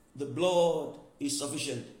 The blood is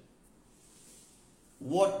sufficient.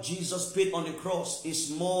 What Jesus paid on the cross is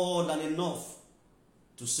more than enough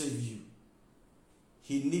to save you.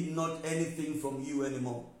 He need not anything from you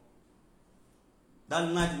anymore.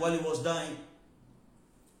 That night while he was dying,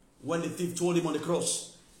 when the thief told him on the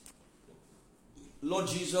cross, Lord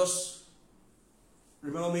Jesus,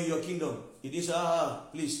 Remember me in your kingdom. It is,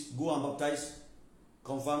 please go and baptize,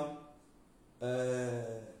 confirm,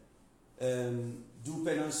 do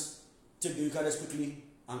penance, take the Eucharist quickly,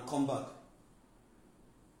 and come back.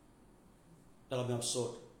 That will be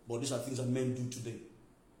absurd. But these are things that men do today.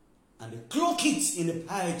 And they cloak it in the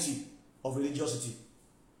piety of religiosity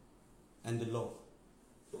and the law.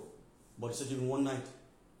 But he said even one night,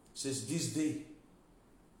 he says, this day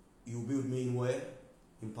you will be with me in where?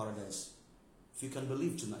 In paradise. If you can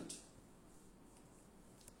believe tonight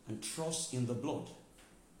and trust in the blood,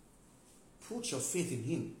 put your faith in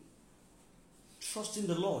him, trust in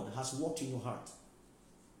the Lord has worked in your heart,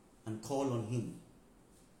 and call on him,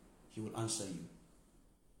 he will answer you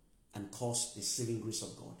and cause the saving grace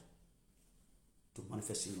of God to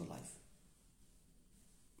manifest in your life.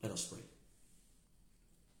 Let us pray.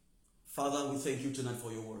 Father, we thank you tonight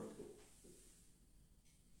for your word.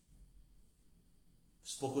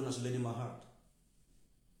 Spoken as laid in my heart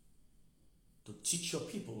to teach your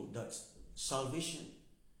people that salvation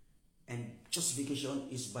and justification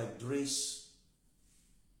is by grace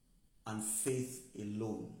and faith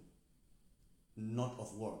alone, not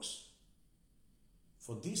of works.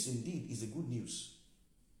 For this indeed is the good news.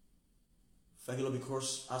 Thank you, Lord,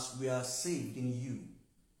 because as we are saved in you,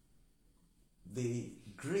 the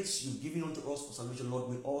grace you've given unto us for salvation, Lord,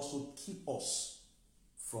 will also keep us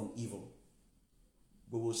from evil.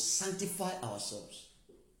 We will sanctify ourselves.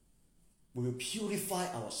 We will purify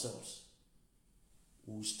ourselves.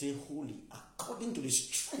 We will stay holy according to the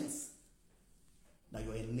strength that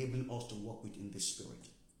you are enabling us to walk with in this spirit.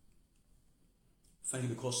 Thank you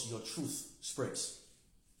because your truth spreads.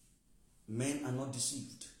 Men are not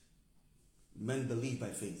deceived. Men believe by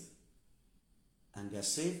faith. And they are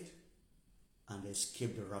saved and they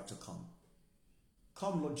escape the wrath to come.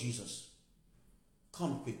 Come, Lord Jesus.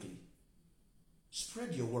 Come quickly.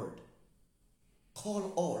 Spread your word.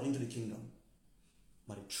 Call all into the kingdom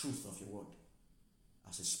by the truth of your word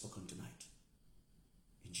as it's spoken tonight.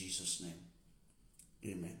 In Jesus' name,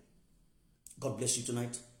 amen. God bless you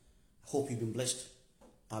tonight. I hope you've been blessed.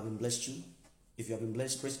 I've been blessed too. If you have been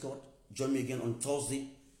blessed, praise God. Join me again on Thursday,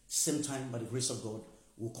 same time, by the grace of God.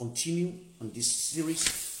 We'll continue on this series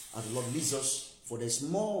as the Lord leads us, for there's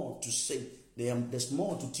more to say. There's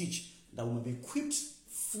more to teach, that we may be equipped,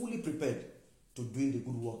 fully prepared to doing the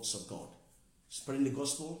good works of God. Spreading the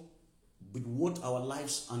gospel with both our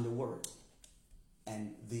lives and the word.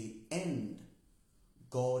 And the end,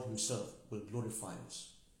 God himself will glorify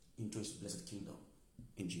us into his blessed kingdom.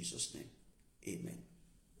 In Jesus' name, amen.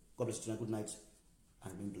 God bless you tonight. Good night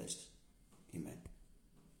and be blessed. Amen.